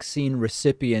average vaccine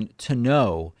recipient to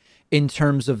know in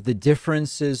terms of the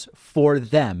differences for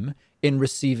them in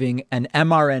receiving an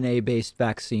mRNA-based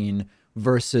vaccine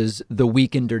versus the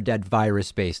weakened or dead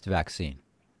virus-based vaccine?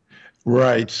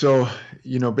 Right. So,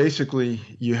 basically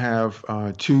you have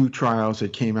two trials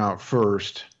that came out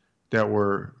first that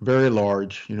were very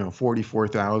large,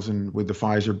 44,000 with the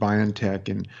Pfizer BioNTech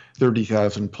and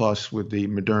 30,000 plus with the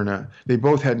Moderna. They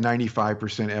both had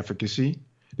 95% efficacy.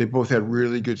 They both had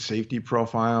really good safety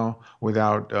profile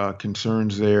without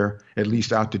concerns there, at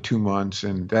least out to 2 months.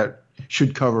 And that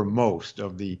should cover most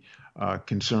of the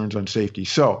concerns on safety.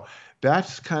 So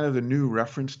that's kind of the new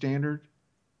reference standard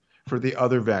for the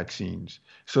other vaccines.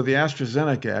 So the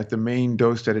AstraZeneca at the main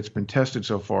dose that it's been tested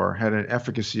so far had an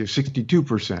efficacy of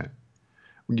 62%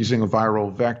 using a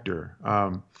viral vector.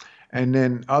 And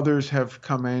then others have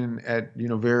come in at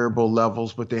variable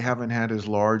levels, but they haven't had as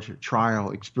large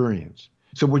trial experience.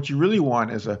 So what you really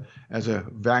want as a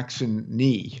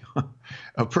vaccinee,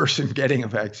 a person getting a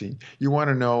vaccine, you want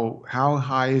to know how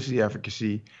high is the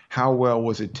efficacy, how well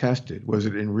was it tested, was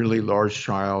it in really large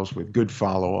trials with good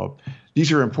follow-up.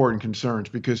 These are important concerns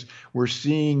because we're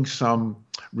seeing some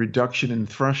reduction in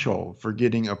threshold for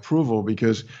getting approval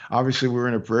because obviously we're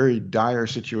in a very dire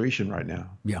situation right now.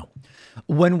 Yeah.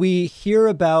 When we hear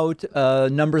about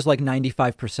numbers like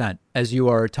 95%, as you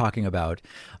are talking about,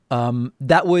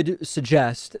 that would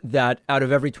suggest that out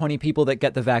of every 20 people that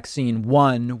get the vaccine,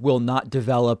 one will not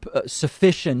develop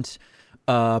sufficient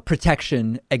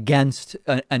protection against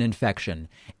an infection.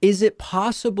 Is it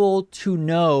possible to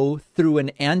know through an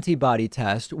antibody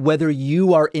test whether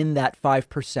you are in that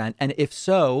 5%? And if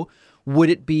so, would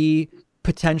it be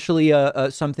potentially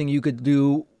something you could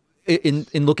do in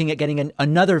looking at getting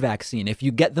another vaccine? If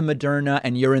you get the Moderna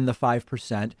and you're in the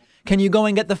 5%, can you go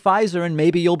and get the Pfizer and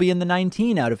maybe you'll be in the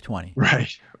 19 out of 20?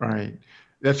 Right.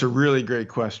 That's a really great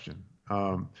question.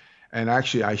 And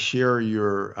actually, I share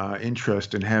your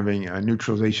interest in having a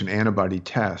neutralization antibody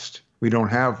test. We don't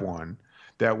have one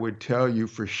that would tell you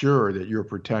for sure that you're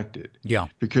protected. Yeah.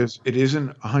 Because it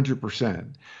isn't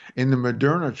 100%. In the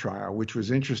Moderna trial, which was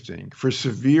interesting, for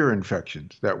severe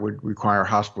infections that would require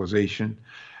hospitalization,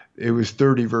 it was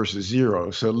 30 versus 0.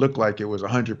 So it looked like it was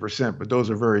 100%, but those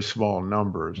are very small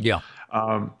numbers. Yeah.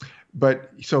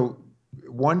 But so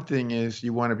one thing is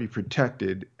you want to be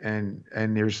protected and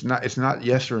it's not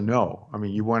yes or no. I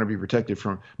mean, you want to be protected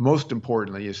from, most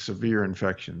importantly is severe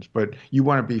infections, but you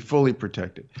want to be fully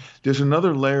protected. There's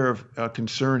another layer of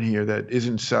concern here that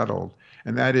isn't settled,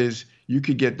 and that is you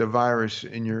could get the virus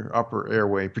in your upper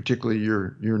airway, particularly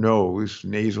your nose,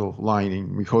 nasal lining,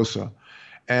 mucosa,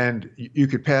 and you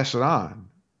could pass it on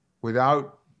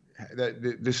without that.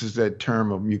 This is that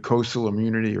term of mucosal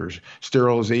immunity or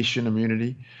sterilization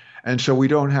immunity. And so we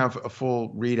don't have a full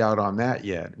readout on that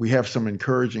yet. We have some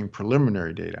encouraging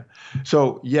preliminary data.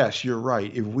 So yes, you're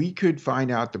right. If we could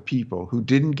find out the people who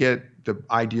didn't get the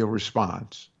ideal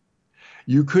response,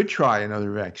 you could try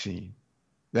another vaccine.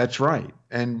 That's right.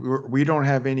 And we don't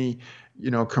have any,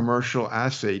 commercial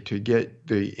assay to get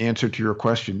the answer to your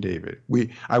question, David.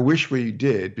 I wish we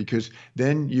did, because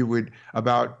then you would,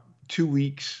 about 2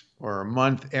 weeks or a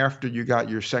month after you got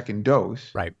your second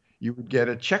dose, right, you would get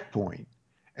a checkpoint.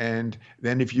 And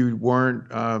then if you weren't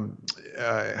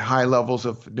high levels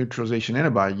of neutralization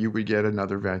antibody, you would get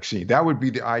another vaccine. That would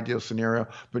be the ideal scenario,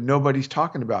 but nobody's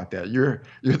talking about that. You're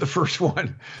the first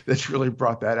one that's really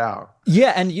brought that out.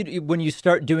 Yeah, and when you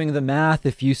start doing the math,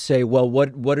 if you say, well,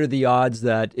 what are the odds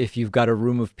that if you've got a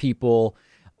room of people,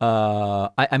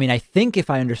 I think if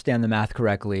I understand the math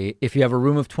correctly, if you have a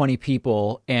room of 20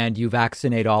 people and you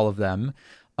vaccinate all of them,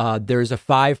 there's a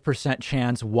 5%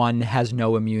 chance one has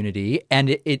no immunity.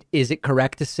 And is it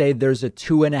correct to say there's a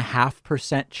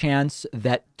 2.5% chance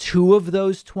that 2 of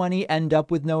those 20 end up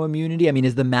with no immunity? I mean,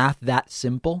 is the math that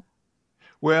simple?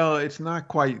 Well, it's not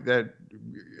quite that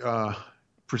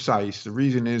precise. The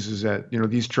reason is that,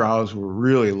 these trials were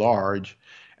really large,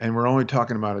 and we're only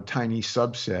talking about a tiny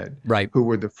subset, right, who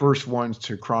were the first ones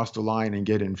to cross the line and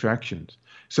get infections.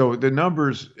 So the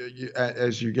numbers,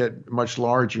 as you get much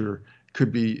larger,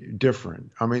 could be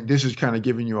different. I mean, this is kind of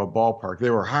giving you a ballpark.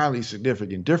 There were highly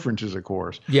significant differences, of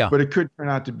course, but it could turn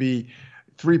out to be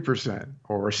 3%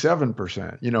 or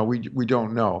 7%. We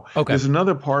don't know. Okay. There's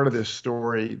another part of this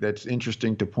story that's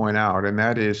interesting to point out, and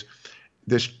that is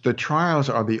the trials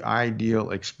are the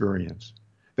ideal experience.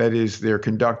 That is, they're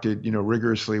conducted,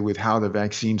 rigorously with how the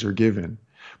vaccines are given.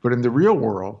 But in the real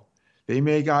world, they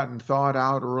may have gotten thawed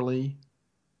out early.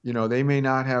 They may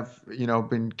not have,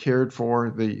 been cared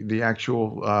for, the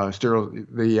actual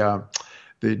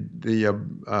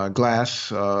glass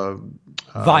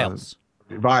vials.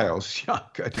 Vials. Yeah,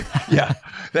 good. Yeah,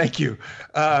 thank you.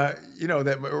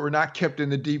 That were not kept in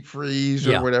the deep freeze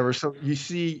or whatever. So you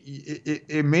see,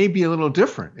 it may be a little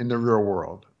different in the real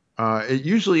world. It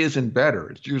usually isn't better.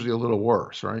 It's usually a little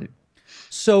worse, right?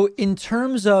 So in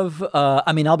terms of,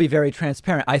 I'll be very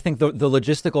transparent. I think the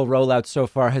logistical rollout so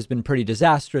far has been pretty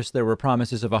disastrous. There were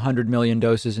promises of 100 million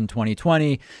doses in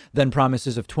 2020, then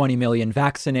promises of 20 million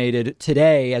vaccinated.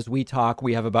 Today, as we talk,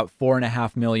 we have about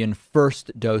 4.5 million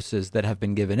first doses that have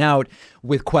been given out,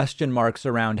 with question marks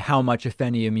around how much, if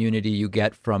any, immunity you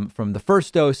get from the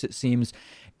first dose. It seems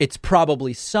it's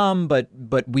probably some, but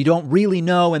we don't really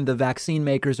know, and the vaccine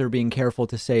makers are being careful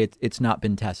to say it's not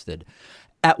been tested.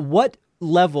 At what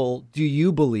level do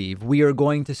you believe we are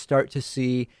going to start to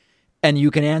see, and you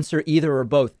can answer either or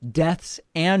both, deaths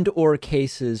and or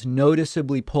cases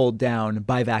noticeably pulled down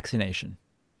by vaccination?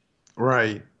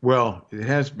 Right. Well, it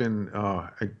has been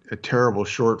a terrible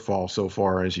shortfall so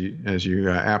far, as you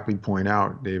aptly point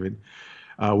out, David.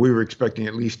 We were expecting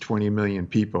at least 20 million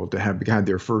people to have had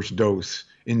their first dose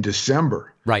in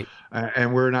December. Right.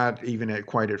 And we're not even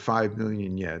quite at 5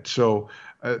 million yet. So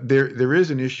there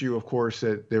is an issue, of course,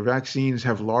 that their vaccines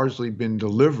have largely been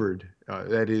delivered.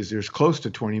 That is, there's close to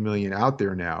 20 million out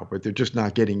there now, but they're just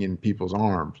not getting in people's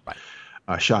arms,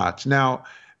 shots. Now,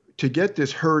 to get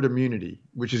this herd immunity,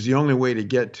 which is the only way to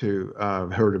get to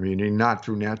herd immunity, not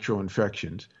through natural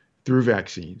infections, through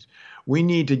vaccines, we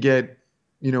need to get,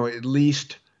 at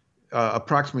least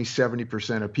approximately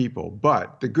 70% of people.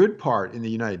 But the good part in the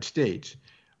United States,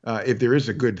 if there is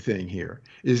a good thing here,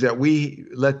 is that we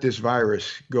let this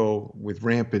virus go with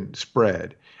rampant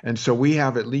spread. And so we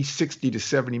have at least 60 to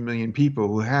 70 million people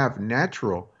who have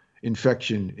natural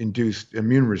infection-induced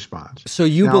immune response. So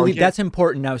you believe that's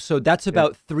important now. So that's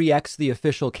about 3x the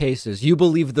official cases. You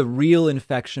believe the real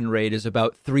infection rate is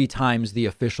about 3 times the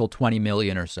official 20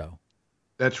 million or so.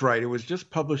 That's right. It was just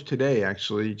published today,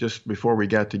 actually, just before we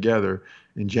got together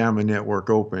in JAMA Network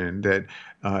Open, that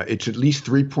it's at least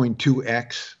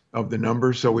 3.2x of the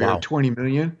number. So we are 20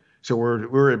 million. So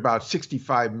we're at about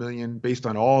 65 million based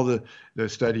on all the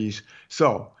studies.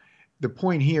 So the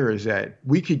point here is that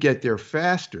we could get there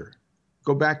faster.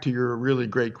 Go back to your really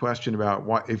great question about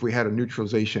what if we had a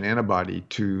neutralization antibody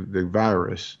to the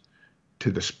virus, to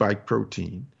the spike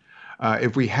protein.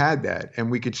 If we had that, and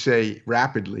we could say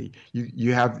rapidly,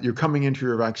 you're coming into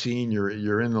your vaccine,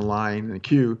 you're in the line, in the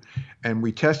queue, and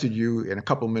we tested you, and a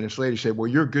couple of minutes later say, well,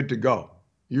 you're good to go.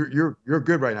 You're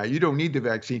good right now. You don't need the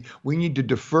vaccine. We need to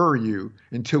defer you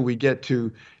until we get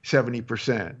to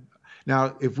 70%.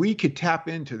 Now, if we could tap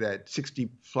into that 60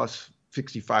 plus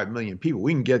 65 million people,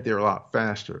 we can get there a lot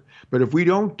faster. But if we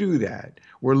don't do that,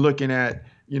 we're looking at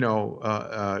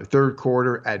third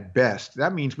quarter at best.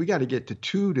 That means we got to get to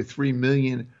 2 to 3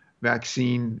 million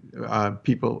vaccine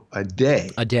people a day.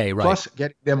 A day, right. Plus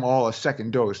getting them all a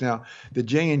second dose. Now, the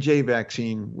J&J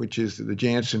vaccine, which is the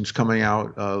Janssen's coming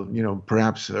out,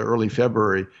 perhaps early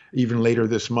February, even later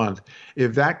this month.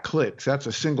 If that clicks, that's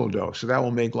a single dose. So that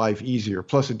will make life easier.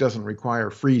 Plus, it doesn't require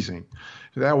freezing.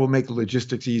 So that will make the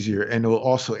logistics easier, and it will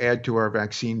also add to our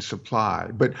vaccine supply.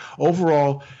 But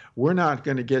overall, we're not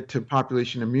going to get to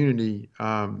population immunity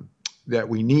that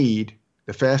we need.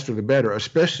 The faster, the better,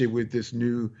 especially with this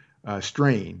new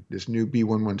strain, this new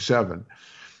B117.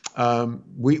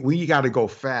 We got to go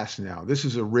fast now. This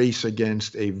is a race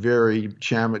against a very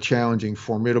challenging,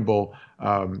 formidable,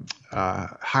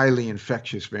 highly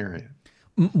infectious variant.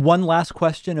 One last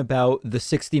question about the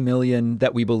 60 million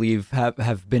that we believe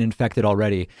have been infected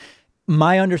already.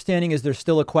 My understanding is there's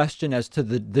still a question as to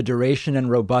the duration and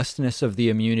robustness of the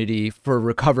immunity for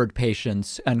recovered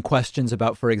patients, and questions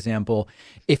about, for example,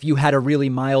 if you had a really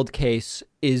mild case,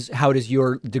 how does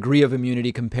your degree of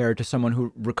immunity compare to someone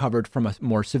who recovered from a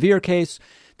more severe case?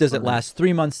 Does it last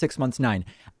 3 months, 6 months, 9?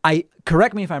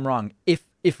 Correct me if I'm wrong. If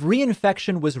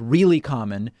reinfection was really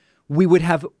common, we would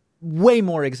have way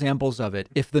more examples of it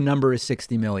if the number is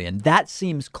 60 million. That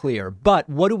seems clear. But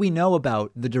what do we know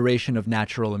about the duration of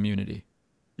natural immunity?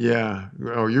 Yeah.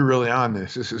 Oh, you're really on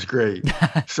this. This is great.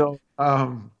 So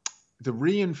the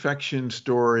reinfection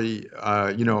story,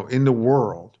 in the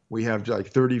world, we have like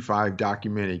 35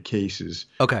 documented cases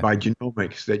by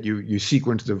genomics that you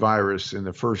sequence the virus in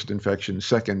the first infection.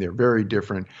 Second, they're very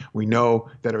different. We know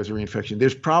that it was a reinfection.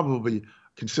 There's probably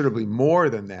considerably more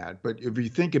than that. But if you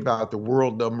think about the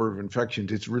world number of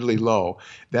infections, it's really low.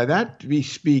 That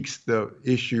bespeaks the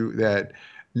issue that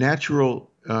natural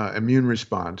immune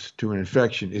response to an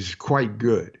infection is quite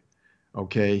good.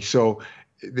 Okay, so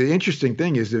the interesting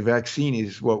thing is the vaccine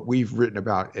is what we've written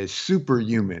about as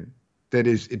superhuman. That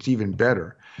is, it's even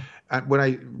better. What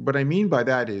I mean by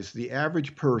that is the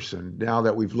average person, now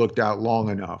that we've looked out long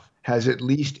enough, has at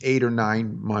least 8 or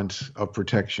 9 months of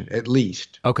protection, at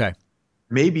least. Okay.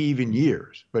 Maybe even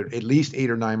years, but at least 8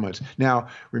 or 9 months. Now,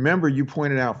 remember, you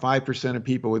pointed out 5% of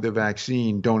people with the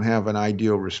vaccine don't have an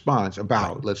ideal response,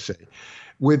 let's say.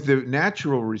 With the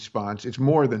natural response, it's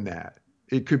more than that.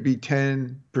 It could be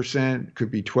 10%,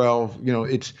 could be 12.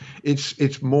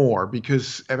 It's more,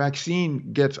 because a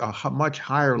vaccine gets a much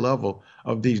higher level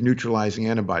of these neutralizing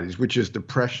antibodies, which is the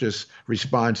precious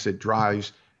response that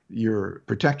drives your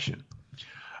protection.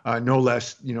 No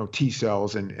less, T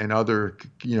cells and other,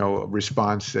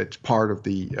 response that's part of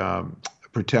the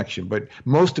protection. But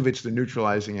most of it's the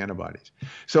neutralizing antibodies.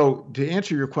 So to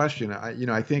answer your question,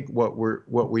 I think what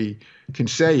we can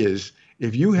say is,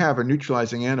 if you have a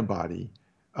neutralizing antibody,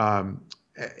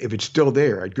 if it's still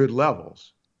there at good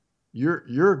levels,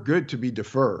 you're good to be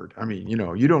deferred. I mean,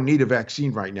 you don't need a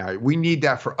vaccine right now. We need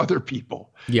that for other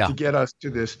people to get us to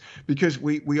this, because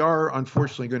we are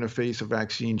unfortunately going to face a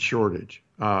vaccine shortage.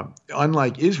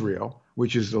 Unlike Israel,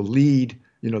 which is the lead,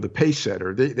 the pace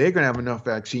setter, they're going to have enough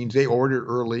vaccines. They order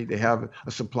early. They have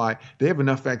a supply. They have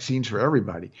enough vaccines for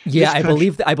everybody. Yeah, I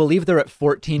believe they're at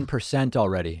 14%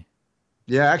 already.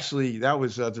 Yeah, actually, that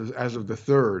was as of the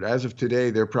 3rd. As of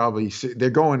today, they're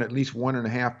going at least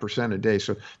 1.5% a day.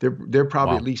 So they're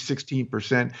probably at least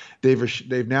 16%.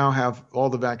 They've now have all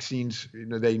the vaccines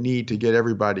they need to get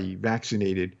everybody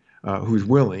vaccinated who's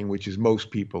willing, which is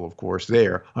most people, of course,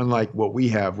 there. Unlike what we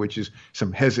have, which is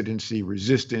some hesitancy,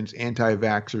 resistance,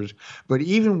 anti-vaxxers. But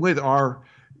even with our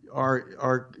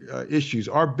issues,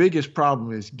 our biggest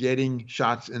problem is getting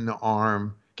shots in the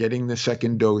arm, getting the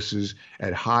second doses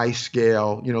at high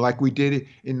scale, like we did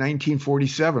in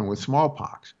 1947 with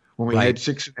smallpox, when we had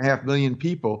 6.5 million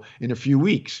people in a few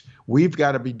weeks. We've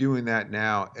got to be doing that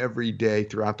now every day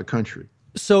throughout the country.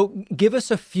 So give us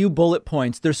a few bullet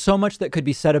points. There's so much that could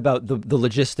be said about the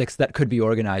logistics that could be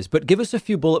organized, but give us a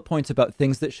few bullet points about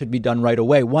things that should be done right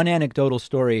away. One anecdotal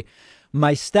story.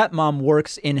 My stepmom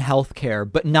works in healthcare,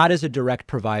 but not as a direct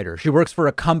provider. She works for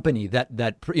a company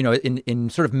that in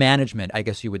sort of management, I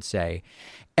guess you would say.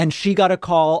 And she got a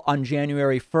call on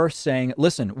January 1st saying,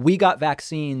 listen, we got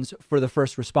vaccines for the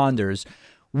first responders.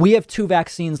 We have 2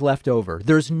 vaccines left over.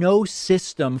 There's no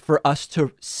system for us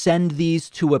to send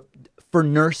these for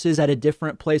nurses at a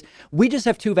different place. We just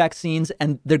have 2 vaccines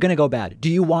and they're going to go bad. Do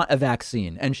you want a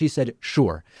vaccine? And she said,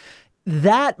 sure.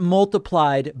 That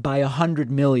multiplied by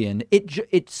 100 million,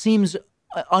 it seems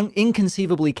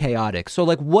inconceivably chaotic. So,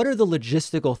 what are the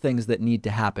logistical things that need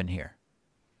to happen here?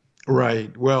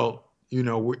 Right. Well,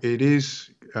 it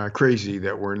is crazy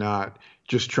that we're not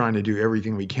just trying to do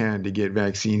everything we can to get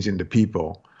vaccines into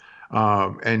people.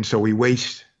 And so we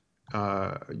waste,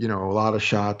 a lot of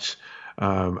shots.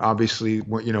 Obviously,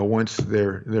 once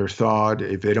they're thawed,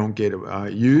 if they don't get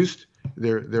used,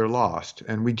 they're lost,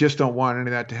 and we just don't want any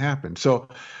of that to happen. So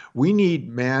we need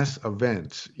mass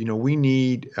events. We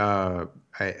need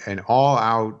an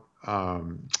all-out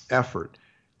effort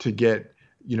to get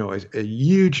a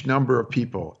huge number of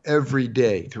people every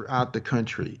day throughout the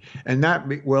country, and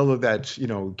whether that's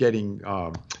getting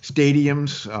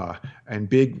stadiums and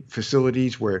big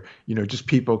facilities where just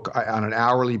people on an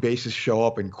hourly basis show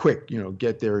up and quick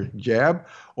get their jab,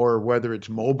 or whether it's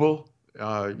mobile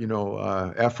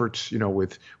efforts,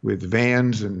 with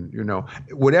vans and,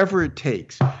 whatever it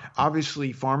takes.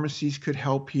 Obviously, pharmacies could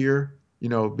help here,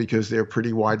 because they're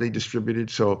pretty widely distributed.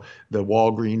 So the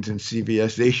Walgreens and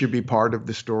CVS, they should be part of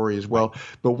the story as well.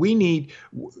 But we need,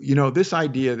 this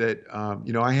idea that,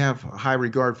 I have high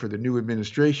regard for the new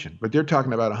administration, but they're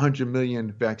talking about 100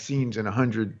 million vaccines in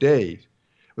 100 days.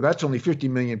 Well, that's only 50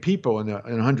 million people in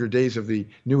 100 days of the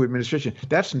new administration.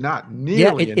 That's not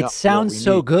nearly enough. It sounds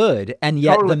so good, and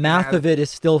yet the math of it is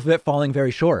still falling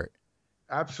very short.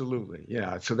 Absolutely,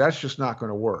 yeah. So that's just not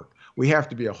going to work. We have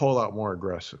to be a whole lot more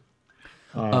aggressive,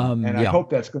 and I hope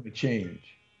that's going to change.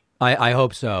 I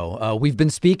hope so. We've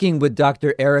been speaking with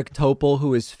Dr. Eric Topol,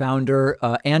 who is founder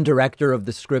and director of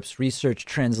the Scripps Research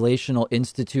Translational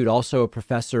Institute, also a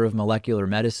professor of molecular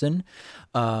medicine.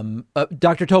 Dr.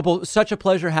 Topol, such a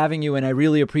pleasure having you, and I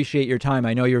really appreciate your time.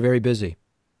 I know you're very busy.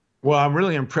 Well, I'm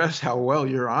really impressed how well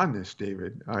you're on this,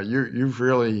 David. You've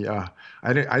really, I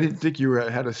didn't think you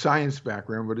had a science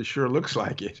background, but it sure looks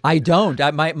like it. I don't.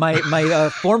 My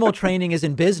formal training is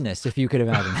in business, if you could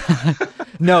imagine.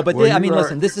 No, but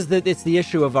listen, it's the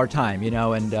issue of our time,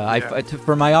 and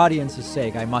for my audience's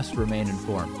sake, I must remain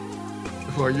informed.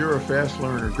 Well, you're a fast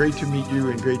learner. Great to meet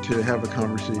you and great to have a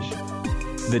conversation.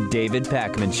 The David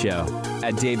Pakman Show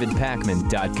at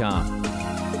davidpakman.com.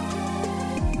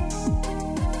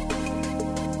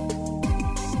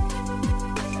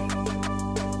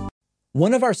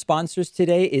 One of our sponsors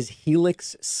today is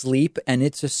Helix Sleep, and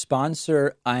it's a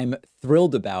sponsor I'm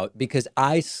thrilled about because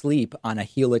I sleep on a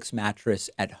Helix mattress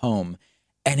at home,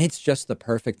 and it's just the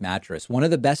perfect mattress. One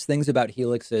of the best things about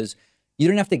Helix is You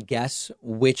don't have to guess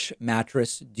which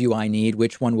mattress do I need,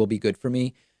 which one will be good for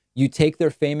me. You take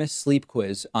their famous sleep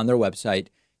quiz on their website.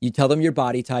 You tell them your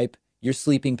body type, your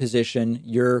sleeping position,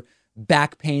 your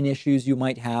back pain issues you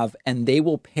might have, and they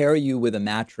will pair you with a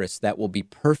mattress that will be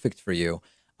perfect for you.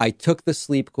 I took the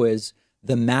sleep quiz.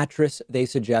 The mattress they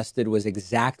suggested was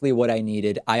exactly what I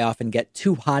needed. I often get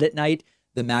too hot at night.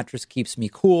 The mattress keeps me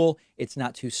cool. It's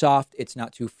not too soft. It's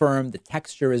not too firm. The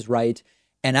texture is right.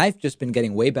 And I've just been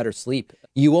getting way better sleep.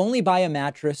 You only buy a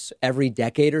mattress every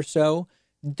decade or so.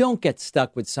 Don't get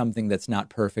stuck with something that's not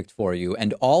perfect for you.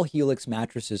 And all Helix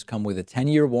mattresses come with a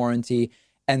 10-year warranty,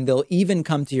 and they'll even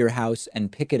come to your house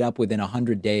and pick it up within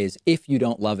 100 days if you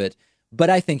don't love it.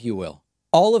 But I think you will.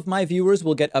 All of my viewers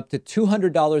will get up to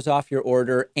 $200 off your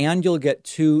order, and you'll get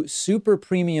 2 super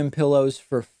premium pillows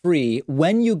for free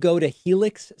when you go to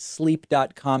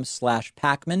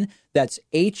helixsleep.com/Pacman. That's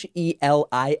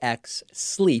HELIX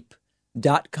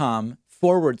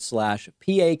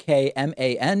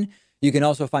sleep.com/PAKMAN. You can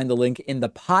also find the link in the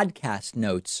podcast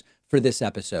notes for this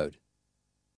episode.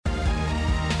 The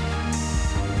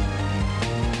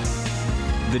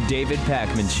David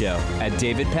Pakman Show at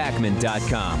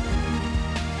davidpakman.com.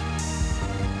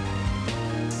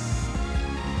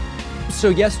 So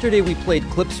yesterday we played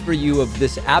clips for you of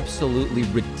this absolutely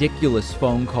ridiculous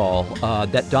phone call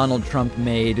that Donald Trump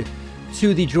made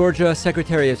to the Georgia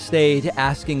Secretary of State,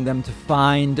 asking them to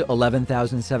find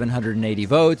 11,780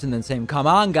 votes and then saying, come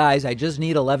on, guys, I just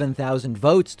need 11,000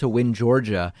 votes to win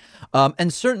Georgia.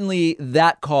 And certainly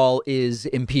that call is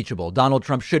impeachable. Donald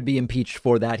Trump should be impeached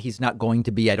for that. He's not going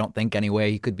to be, I don't think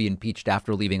anyway. He could be impeached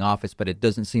after leaving office, but it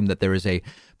doesn't seem that there is a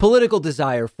political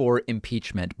desire for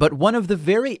impeachment. But one of the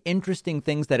very interesting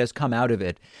things that has come out of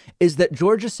it is that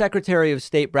Georgia Secretary of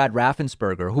State Brad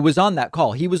Raffensperger, who was on that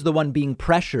call, he was the one being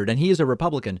pressured, and he is a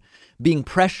Republican, being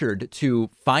pressured to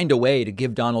find a way to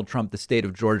give Donald Trump the state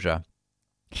of Georgia.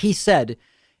 He said,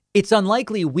 it's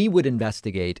unlikely we would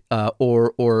investigate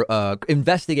or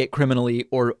investigate criminally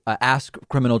or ask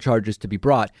criminal charges to be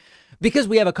brought because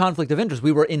we have a conflict of interest.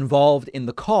 We were involved in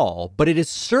the call, but it is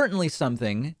certainly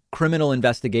something, criminal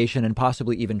investigation and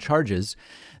possibly even charges,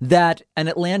 that an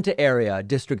Atlanta area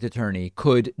district attorney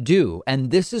could do. And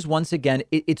this is, once again,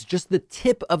 it's just the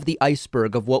tip of the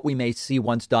iceberg of what we may see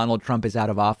once Donald Trump is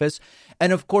out of office.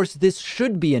 And of course, this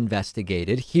should be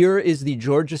investigated. Here is the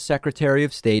Georgia Secretary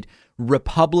of State,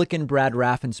 Republican Brad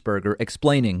Raffensperger,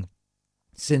 explaining,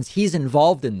 since he's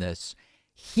involved in this,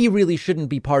 he really shouldn't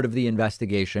be part of the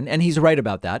investigation. And he's right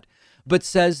about that, but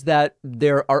says that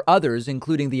there are others,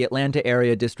 including the Atlanta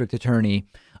area district attorney,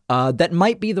 that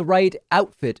might be the right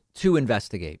outfit to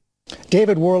investigate.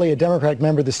 David Worley, a Democratic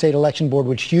member of the state election board,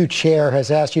 which you chair, has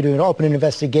asked you to open an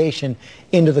investigation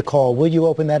into the call. Will you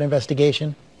open that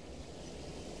investigation?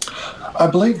 I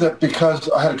believe that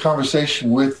because I had a conversation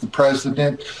with the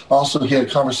president. Also, he had a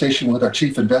conversation with our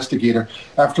chief investigator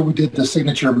after we did the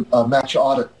signature match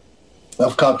audit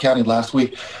of Cobb County last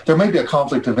week. There may be a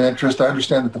conflict of interest. I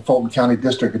understand that the Fulton County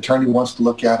District Attorney wants to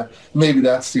look at it. Maybe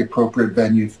that's the appropriate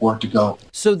venue for it to go.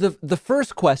 So the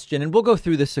first question, and we'll go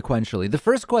through this sequentially, the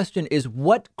first question is,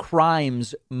 what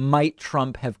crimes might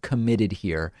Trump have committed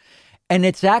here? And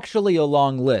it's actually a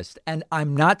long list. And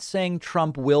I'm not saying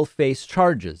Trump will face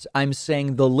charges. I'm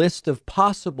saying the list of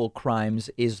possible crimes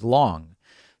is long.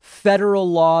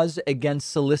 Federal laws against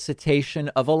solicitation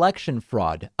of election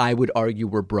fraud, I would argue,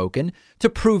 were broken. To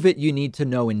prove it, you need to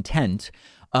know intent.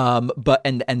 But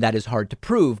that is hard to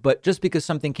prove. But just because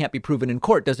something can't be proven in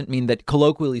court doesn't mean that,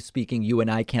 colloquially speaking, you and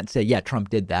I can't say, yeah, Trump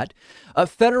did that.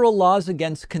 Federal laws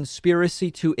against conspiracy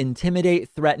to intimidate,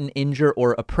 threaten, injure,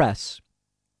 or oppress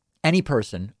any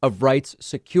person of rights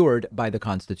secured by the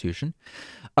Constitution.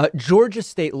 Georgia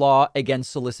state law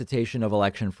against solicitation of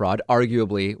election fraud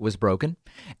arguably was broken.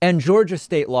 And Georgia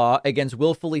state law against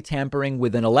willfully tampering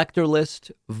with an elector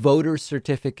list, voter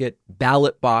certificate,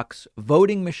 ballot box,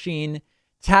 voting machine,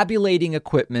 tabulating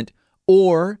equipment,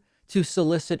 or to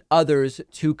solicit others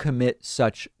to commit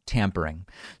such tampering.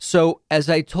 So, as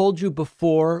I told you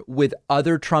before, with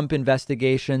other Trump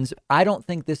investigations, I don't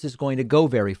think this is going to go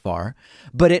very far,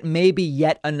 but it may be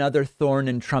yet another thorn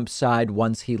in Trump's side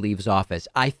once he leaves office.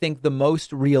 I think the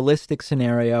most realistic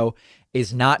scenario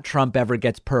is not Trump ever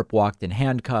gets perp walked in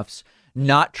handcuffs,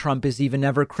 not Trump is even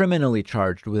ever criminally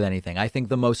charged with anything. I think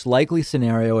the most likely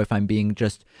scenario, if I'm being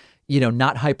just,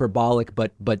 not hyperbolic,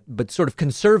 but sort of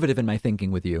conservative in my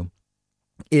thinking with you,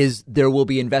 is there will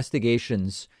be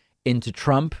investigations into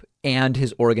Trump and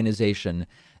his organization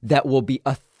that will be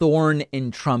a thorn in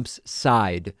Trump's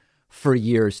side for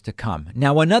years to come.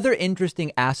 Now, another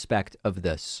interesting aspect of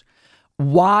this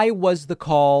Why was the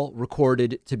call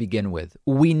recorded to begin with?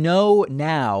 We know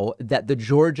now that the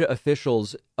Georgia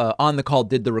officials on the call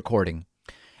did the recording,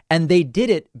 and they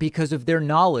did it because of their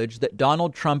knowledge that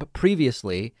Donald Trump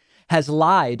previously has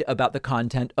lied about the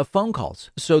content of phone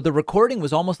calls. So the recording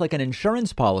was almost like an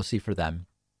insurance policy for them,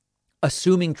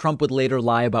 assuming Trump would later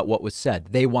lie about what was said.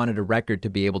 They wanted a record to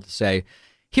be able to say,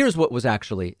 here's what was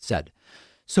actually said.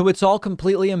 So it's all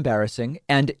completely embarrassing.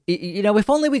 And, you know, if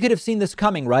only we could have seen this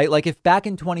coming, right? Like if back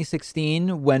in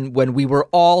 2016, when we were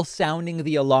all sounding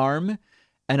the alarm,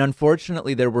 and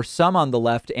unfortunately there were some on the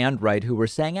left and right who were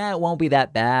saying, it won't be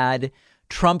that bad.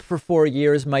 Trump for 4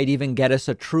 years might even get us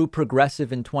a true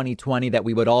progressive in 2020 that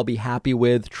we would all be happy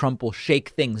with. Trump will shake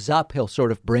things up. He'll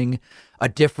sort of bring a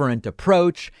different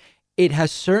approach. It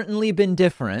has certainly been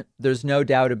different. There's no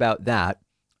doubt about that.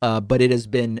 But it has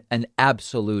been an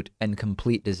absolute and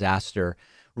complete disaster,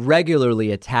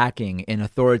 regularly attacking in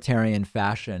authoritarian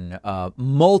fashion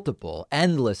multiple,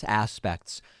 endless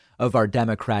aspects of our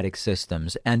democratic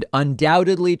systems. And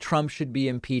undoubtedly, Trump should be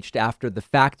impeached after the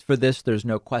fact for this. There's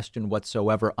no question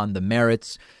whatsoever on the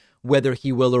merits. Whether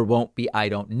he will or won't be, I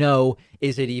don't know.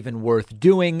 Is it even worth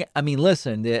doing? I mean,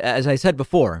 listen, as I said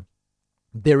before,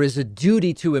 there is a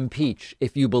duty to impeach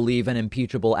if you believe an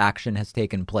impeachable action has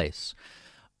taken place.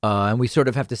 And we sort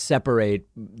of have to separate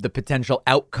the potential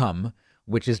outcome,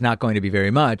 which is not going to be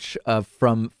very much,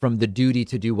 from the duty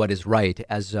to do what is right,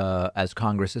 as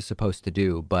Congress is supposed to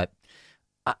do. But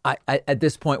I at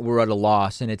this point, we're at a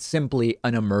loss, and it's simply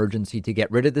an emergency to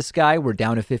get rid of this guy. We're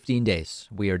down to 15 days.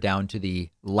 We are down to the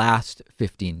last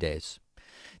 15 days.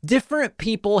 Different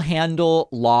people handle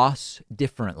loss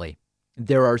differently.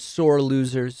 There are sore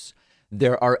losers.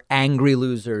 There are angry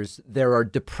losers. There are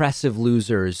depressive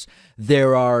losers.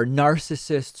 There are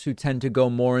narcissists who tend to go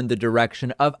more in the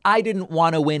direction of, I didn't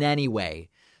want to win anyway.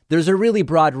 There's a really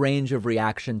broad range of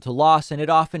reaction to loss, and it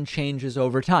often changes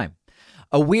over time.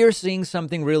 We are seeing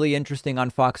something really interesting on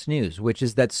Fox News, which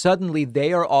is that suddenly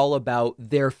they are all about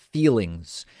their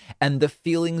feelings and the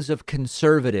feelings of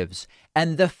conservatives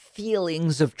and the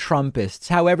feelings of Trumpists,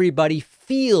 how everybody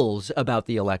feels about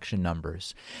the election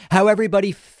numbers, how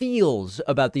everybody feels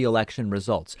about the election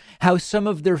results, how some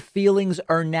of their feelings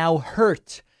are now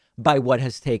hurt by what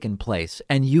has taken place.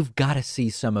 And you've got to see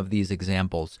some of these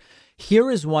examples. Here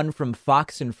is one from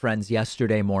Fox and Friends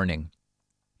yesterday morning,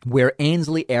 where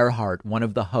Ainsley Earhardt, one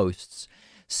of the hosts,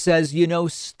 says, you know,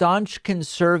 staunch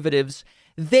conservatives,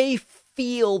 they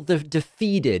feel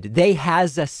defeated. They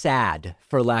has a sad,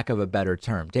 for lack of a better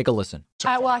term. Take a listen.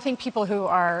 Well, I think people who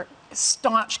are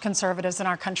staunch conservatives in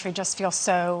our country just feel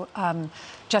so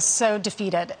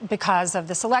defeated because of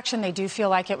this election. They do feel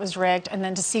like it was rigged. And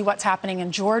then to see what's happening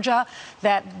in Georgia,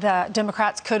 that the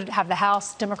Democrats could have the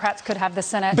House, Democrats could have the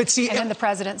Senate, and then the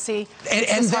presidency.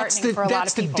 And that's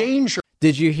the danger.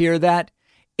 Did you hear that?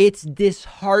 It's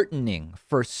disheartening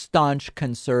for staunch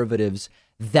conservatives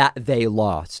that they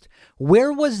lost.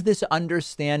 Where was this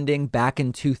understanding back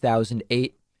in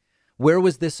 2008? Where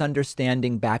was this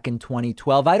understanding back in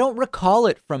 2012? I don't recall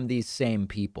it from these same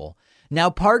people. Now,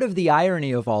 part of the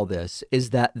irony of all this is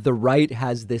that the right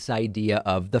has this idea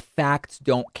of the facts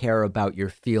don't care about your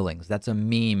feelings. That's a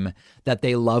meme that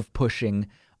they love pushing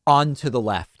onto the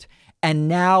left. And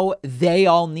now they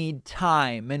all need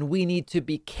time, and we need to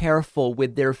be careful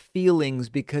with their feelings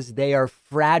because they are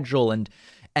fragile and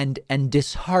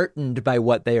disheartened by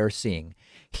what they are seeing.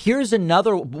 Here's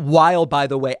another, while, by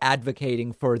the way,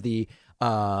 advocating for the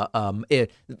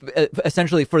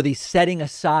essentially for the setting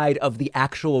aside of the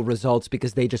actual results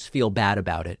because they just feel bad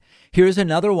about it. Here's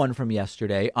another one from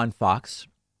yesterday on Fox.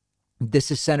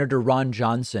 This is Senator Ron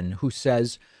Johnson, who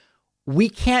says, we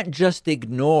can't just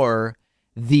ignore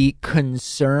the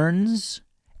concerns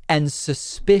and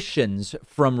suspicions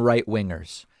from right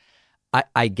wingers.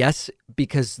 I guess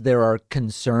because there are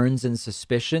concerns and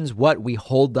suspicions. What, we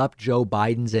hold up Joe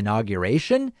Biden's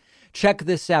inauguration? Check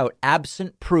this out.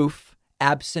 Absent proof,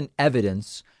 absent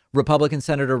evidence, Republican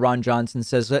Senator Ron Johnson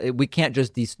says we can't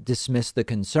just dismiss the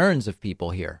concerns of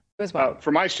people here.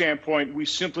 From my standpoint, we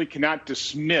simply cannot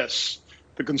dismiss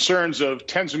the concerns of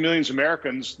tens of millions of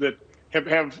Americans that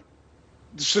have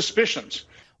suspicions.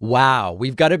 Wow.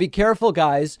 We've got to be careful,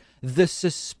 guys. The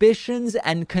suspicions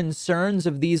and concerns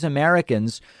of these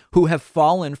Americans who have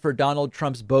fallen for Donald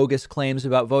Trump's bogus claims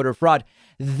about voter fraud,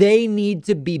 they need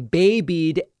to be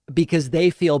babied because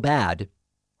they feel bad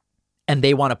and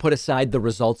they want to put aside the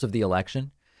results of the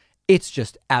election. It's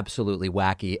just absolutely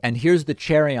wacky. And here's the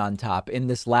cherry on top in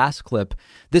this last clip.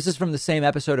 This is from the same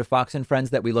episode of Fox and Friends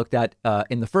that we looked at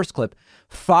in the first clip.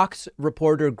 Fox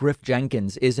reporter Griff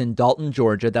Jenkins is in Dalton,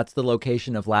 Georgia. That's the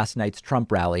location of last night's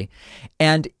Trump rally.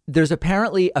 And there's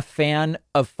apparently a fan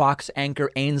of Fox anchor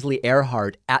Ainsley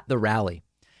Earhardt at the rally.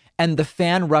 And the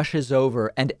fan rushes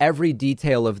over, and every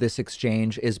detail of this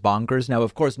exchange is bonkers. Now,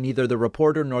 of course, neither the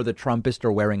reporter nor the Trumpist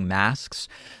are wearing masks.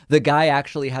 The guy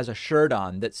actually has a shirt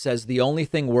on that says the only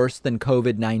thing worse than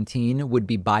COVID-19 would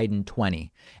be Biden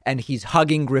 20. And he's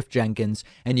hugging Griff Jenkins,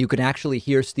 and you can actually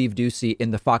hear Steve Doocy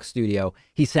in the Fox studio.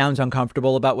 He sounds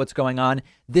uncomfortable about what's going on.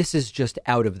 This is just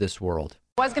out of this world.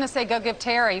 I was going to say go give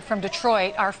Terry from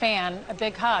Detroit, our fan, a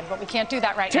big hug, but we can't do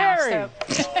that right Terry! now.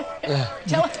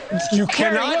 So You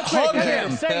cannot hug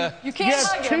him. You can't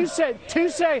hug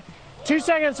him. 2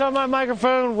 seconds on my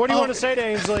microphone. What do you want to say to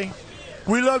Ainsley?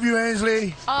 We love you,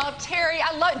 Ainsley. Terry,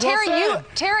 I love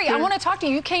Terry. I want to talk to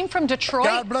you. You came from Detroit.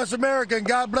 God bless America and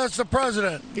God bless the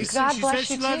president. She said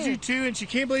she loves you too, and she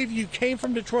can't believe you came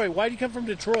from Detroit. Why did you come from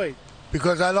Detroit?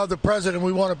 Because I love the president.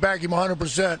 We want to back him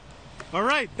 100%. All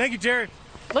right. Thank you, Terry.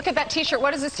 Look at that T-shirt.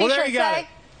 What does this T-shirt say?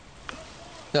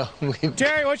 No,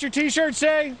 Terry, what's your T-shirt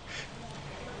say?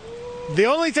 The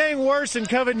only thing worse than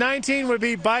COVID-19 would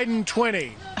be Biden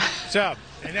 20. So,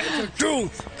 and that's the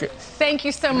truth. Thank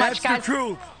you so much, guys. That's the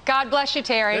truth. God bless you,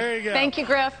 Terry. There you go. Thank you,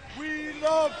 Griff. We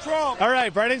love Trump. All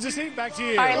right, Brian Existing, back to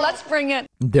you. All right, let's bring it.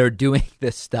 They're doing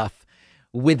this stuff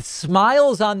with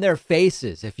smiles on their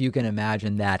faces, if you can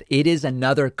imagine that. It is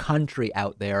another country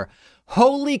out there.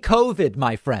 Holy COVID,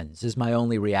 my friends, is my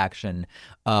only reaction.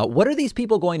 What are these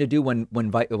people going to do when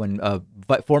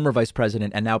former Vice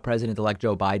President and now President-elect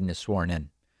Joe Biden is sworn in?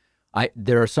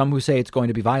 There are some who say it's going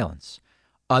to be violence.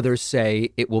 Others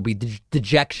say it will be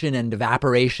dejection and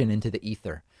evaporation into the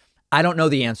ether. I don't know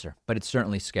the answer, but it's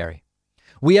certainly scary.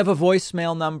 We have a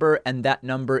voicemail number, and that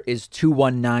number is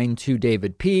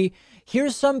 2192-DAVID-P.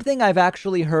 Here's something I've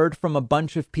actually heard from a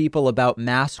bunch of people about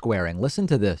mask wearing. Listen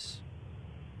to this.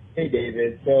 Hey,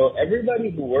 David. So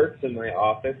everybody who works in my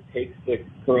office takes the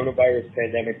coronavirus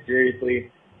pandemic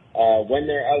seriously when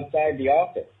they're outside the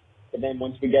office. But then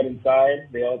once we get inside,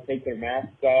 they all take their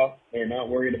masks off. They're not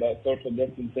worried about social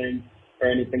distancing or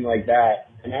anything like that.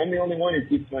 And I'm the only one who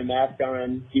keeps my mask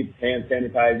on, keeps hand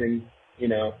sanitizing, you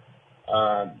know.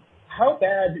 How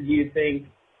bad do you think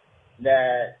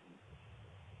that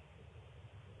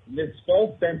this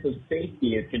false sense of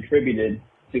safety has contributed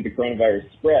to the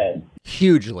coronavirus spread?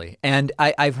 Hugely. And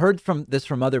I've heard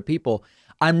from other people.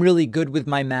 I'm really good with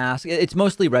my mask. It's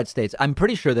mostly red states. I'm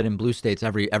pretty sure that in blue states,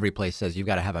 every place says you've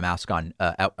got to have a mask on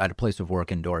at a place of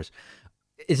work indoors.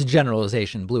 It's a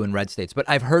generalization, blue and red states. But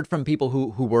I've heard from people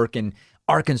who work in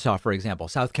Arkansas, for example.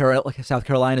 South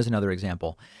Carolina is another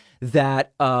example,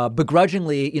 that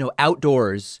begrudgingly,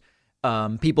 outdoors,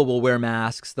 people will wear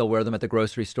masks. They'll wear them at the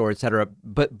grocery store, et cetera.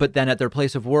 But then at their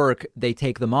place of work, they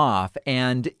take them off.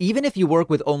 And even if you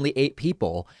work with only 8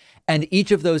 people and each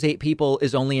of those 8 people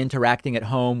is only interacting at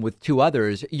home with 2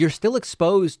 others, you're still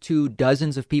exposed to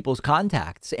dozens of people's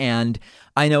contacts. And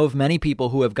I know of many people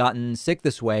who have gotten sick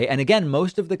this way. And again,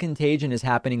 most of the contagion is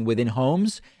happening within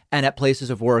homes and at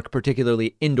places of work,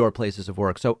 particularly indoor places of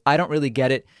work. So I don't really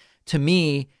get it. To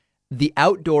me, the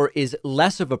outdoor is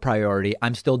less of a priority.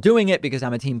 I'm still doing it because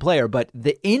I'm a team player, but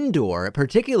the indoor,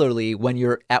 particularly when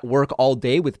you're at work all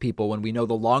day with people, when we know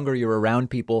the longer you're around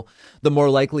people, the more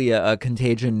likely a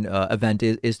contagion event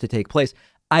is to take place.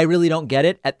 I really don't get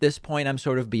it. At this point, I'm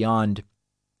sort of beyond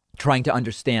trying to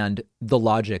understand the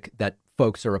logic that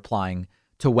folks are applying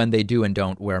to when they do and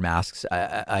don't wear masks.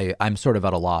 I'm sort of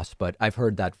at a loss, but I've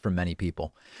heard that from many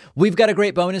people. We've got a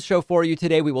great bonus show for you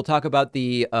today. We will talk about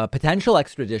the potential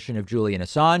extradition of Julian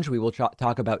Assange. We will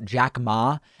talk about Jack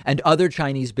Ma and other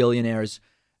Chinese billionaires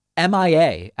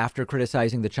MIA after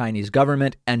criticizing the Chinese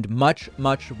government, and much,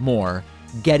 much more.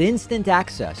 Get instant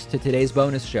access to today's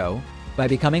bonus show by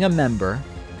becoming a member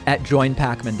at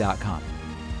joinpacman.com.